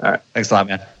around. All right. Thanks a lot,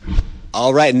 man.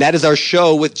 All right, and that is our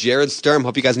show with Jared Sturm.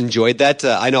 Hope you guys enjoyed that.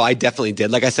 I know I definitely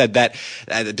did. Like I said, that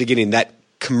at the beginning, that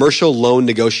commercial loan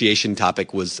negotiation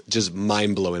topic was just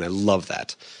mind-blowing. I love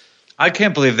that. I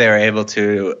can't believe they were able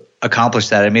to accomplish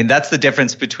that. I mean, that's the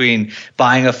difference between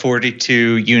buying a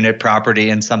 42-unit property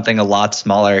and something a lot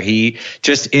smaller. He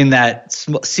just in that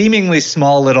seemingly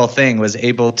small little thing was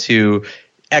able to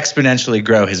exponentially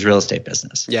grow his real estate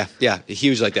business. Yeah,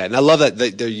 huge like that. And I love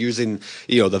that they're using,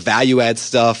 the value add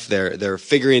stuff. They're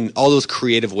figuring all those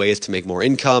creative ways to make more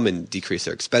income and decrease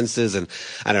their expenses. And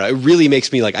I don't know, it really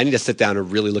makes me like, I need to sit down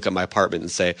and really look at my apartment and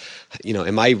say,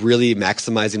 am I really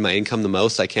maximizing my income the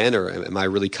most I can, or am I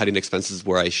really cutting expenses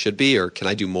where I should be, or can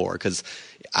I do more? Because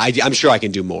I'm sure I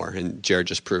can do more. And Jared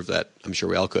just proved that. I'm sure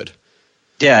we all could.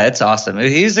 Yeah, it's awesome.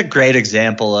 He's a great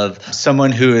example of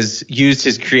someone who has used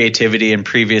his creativity and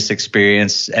previous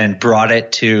experience and brought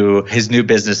it to his new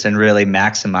business and really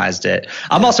maximized it.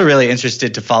 I'm also really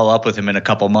interested to follow up with him in a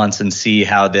couple months and see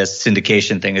how this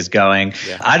syndication thing is going.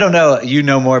 Yeah. I don't know, you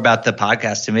know more about the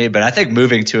podcast to me, but I think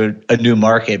moving to a new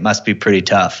market must be pretty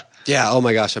tough. Yeah. Oh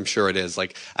my gosh. I'm sure it is.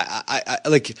 Like,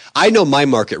 I know my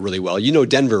market really well. You know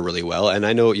Denver really well, and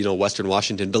I know Western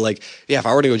Washington. But like, yeah, if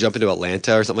I were to go jump into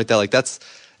Atlanta or something like that, like that's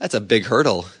a big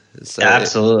hurdle. So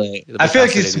absolutely. I feel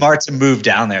like it's smart to move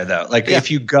down there though. Like if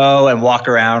you go and walk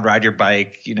around, ride your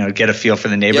bike, get a feel for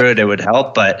the neighborhood, It would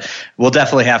help. But we'll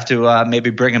definitely have to maybe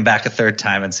bring him back a third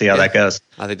time and see how that goes.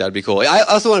 I think that'd be cool. I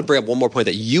also want to bring up one more point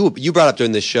that you brought up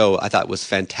during this show. I thought was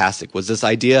fantastic. Was this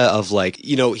idea of like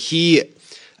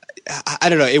I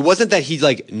don't know. It wasn't that he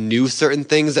like knew certain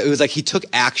things. It was like he took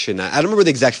action. I don't remember the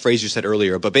exact phrase you said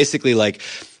earlier, but basically like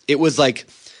it was like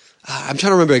I'm trying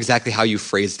to remember exactly how you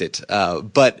phrased it.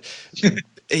 But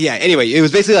yeah. Anyway, it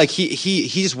was basically like he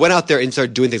just went out there and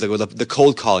started doing things like with the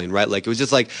cold calling, right? Like it was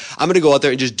just like I'm going to go out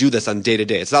there and just do this on day to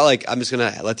day. It's not like I'm just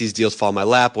going to let these deals fall in my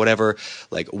lap, whatever.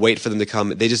 Like wait for them to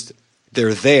come.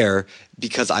 They're there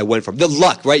because I went from the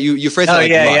luck, right? You phrased it like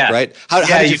luck, right?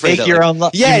 How did you phrase that? Your own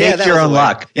luck. Yeah, you make your own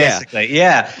luck, basically.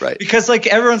 Yeah. Right. Because like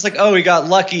everyone's like, oh, we got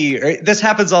lucky. This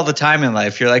happens all the time in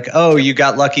life. You're like, oh, you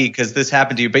got lucky because this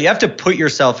happened to you. But you have to put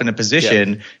yourself in a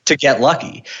position to get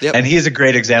lucky. Yep. And he's a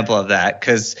great example of that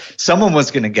because someone was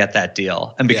going to get that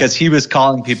deal. And because he was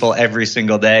calling people every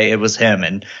single day, it was him.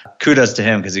 And kudos to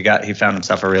him because he found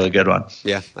himself a really good one.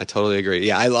 Yeah, I totally agree.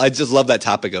 Yeah, I just love that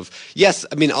topic of, yes,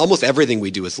 I mean, almost everything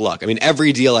we do is luck. I mean,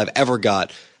 every deal I've ever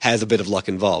got has a bit of luck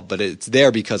involved, but it's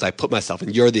there because I put myself,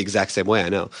 and you're the exact same way, I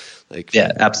know. Like,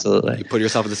 yeah, absolutely. You put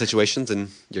yourself in the situations and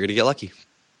you're going to get lucky.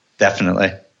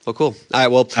 Definitely. Well, cool. All right,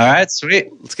 well. All right, sweet.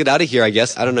 Let's get out of here, I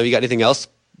guess. I don't know. You got anything else?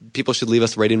 People should leave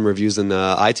us rating and reviews in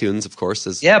iTunes, of course.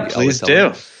 Please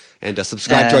do. And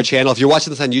subscribe to our channel. If you're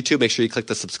watching this on YouTube, make sure you click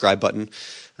the subscribe button.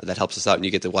 That helps us out, and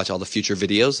you get to watch all the future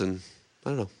videos. And I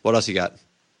don't know. What else you got?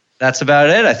 That's about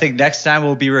it. I think next time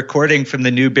we'll be recording from the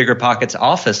new Bigger Pockets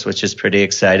office, which is pretty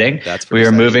exciting. We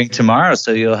are moving tomorrow,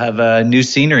 so you'll have new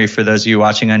scenery for those of you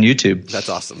watching on YouTube. That's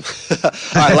awesome.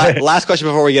 All right, last question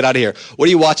before we get out of here. What are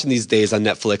you watching these days on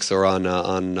Netflix or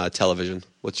on television?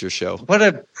 What's your show? What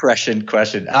a prescient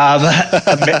question.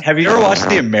 Have you ever watched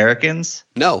The Americans?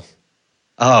 No.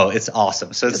 Oh, it's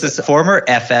awesome. So it's this former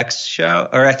FX show,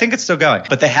 or I think it's still going,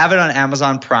 but they have it on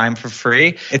Amazon Prime for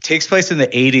free. It takes place in the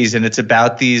 80s, and it's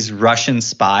about these Russian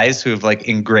spies who have like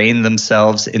ingrained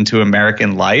themselves into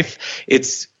American life.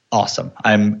 It's awesome.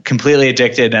 I'm completely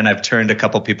addicted, and I've turned a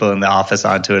couple people in the office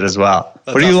onto it as well.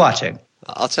 What are you watching?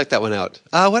 I'll check that one out.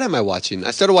 What am I watching?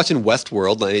 I started watching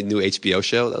Westworld, my new HBO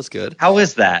show. That was good. How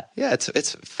is that? Yeah,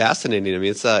 it's fascinating. I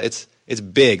mean, it's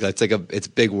big. It's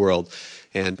big world.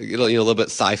 And a little bit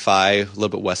sci-fi, a little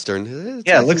bit Western.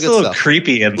 It looks a little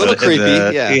creepy. A little creepy,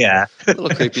 yeah. A little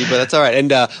creepy, but that's all right. And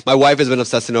my wife has been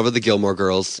obsessing over the Gilmore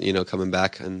Girls, coming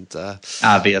back. And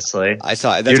obviously, I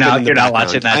saw it. You're not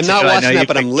watching that. I'm not watching that,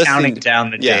 but I'm listening. Counting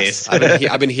down the days.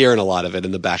 I've been hearing a lot of it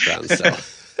in the background. So,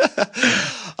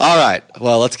 all right.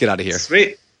 Well, let's get out of here.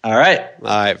 Sweet. All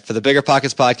right. For the Bigger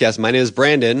Pockets podcast, my name is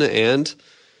Brandon, and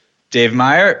Dave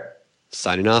Meyer,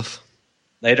 Signing off.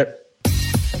 later.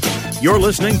 You're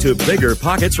listening to Bigger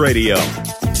Pockets Radio,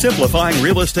 simplifying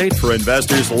real estate for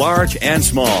investors large and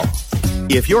small.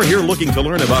 If you're here looking to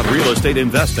learn about real estate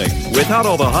investing without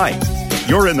all the hype,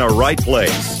 you're in the right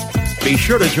place. Be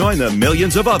sure to join the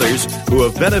millions of others who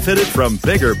have benefited from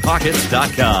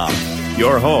BiggerPockets.com,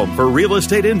 your home for real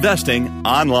estate investing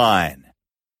online.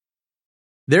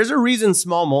 There's a reason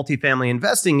small multifamily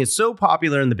investing is so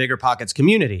popular in the Bigger Pockets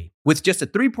community. With just a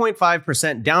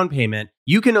 3.5% down payment,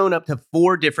 you can own up to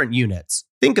 4 different units.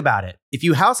 Think about it. If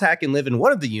you house hack and live in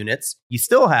one of the units, you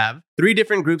still have 3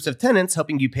 different groups of tenants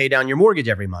helping you pay down your mortgage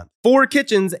every month, 4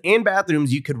 kitchens and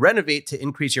bathrooms you could renovate to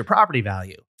increase your property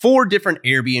value, 4 different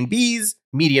Airbnbs,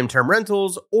 medium-term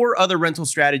rentals, or other rental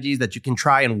strategies that you can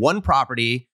try in one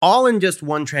property, all in just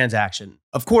one transaction.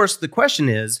 Of course, the question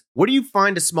is, where do you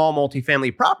find a small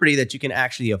multifamily property that you can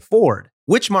actually afford?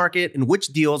 Which market and which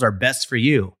deals are best for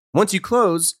you? Once you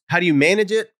close, how do you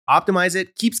manage it, optimize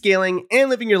it, keep scaling, and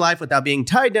living your life without being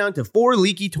tied down to 4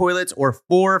 leaky toilets or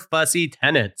 4 fussy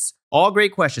tenants? All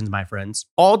great questions, my friends.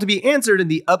 All to be answered in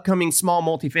the upcoming Small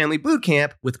Multifamily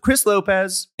Bootcamp with Chris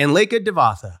Lopez and Lekha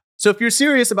Devatha. So if you're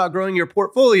serious about growing your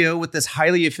portfolio with this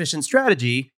highly efficient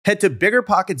strategy, head to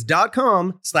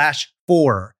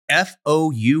biggerpockets.com/4,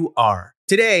 F-O-U-R,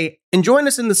 today and join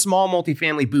us in the Small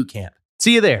Multifamily Bootcamp.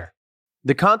 See you there.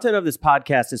 The content of this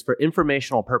podcast is for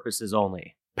informational purposes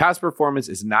only. Past performance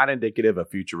is not indicative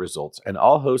of future results, and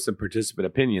all host and participant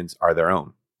opinions are their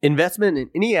own. Investment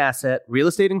in any asset, real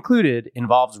estate included,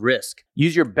 involves risk.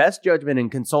 Use your best judgment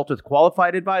and consult with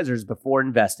qualified advisors before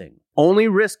investing. Only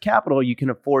risk capital you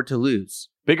can afford to lose.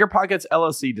 Bigger Pockets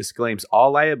LLC disclaims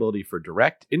all liability for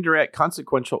direct, indirect,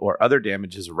 consequential, or other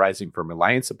damages arising from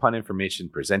reliance upon information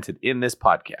presented in this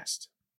podcast.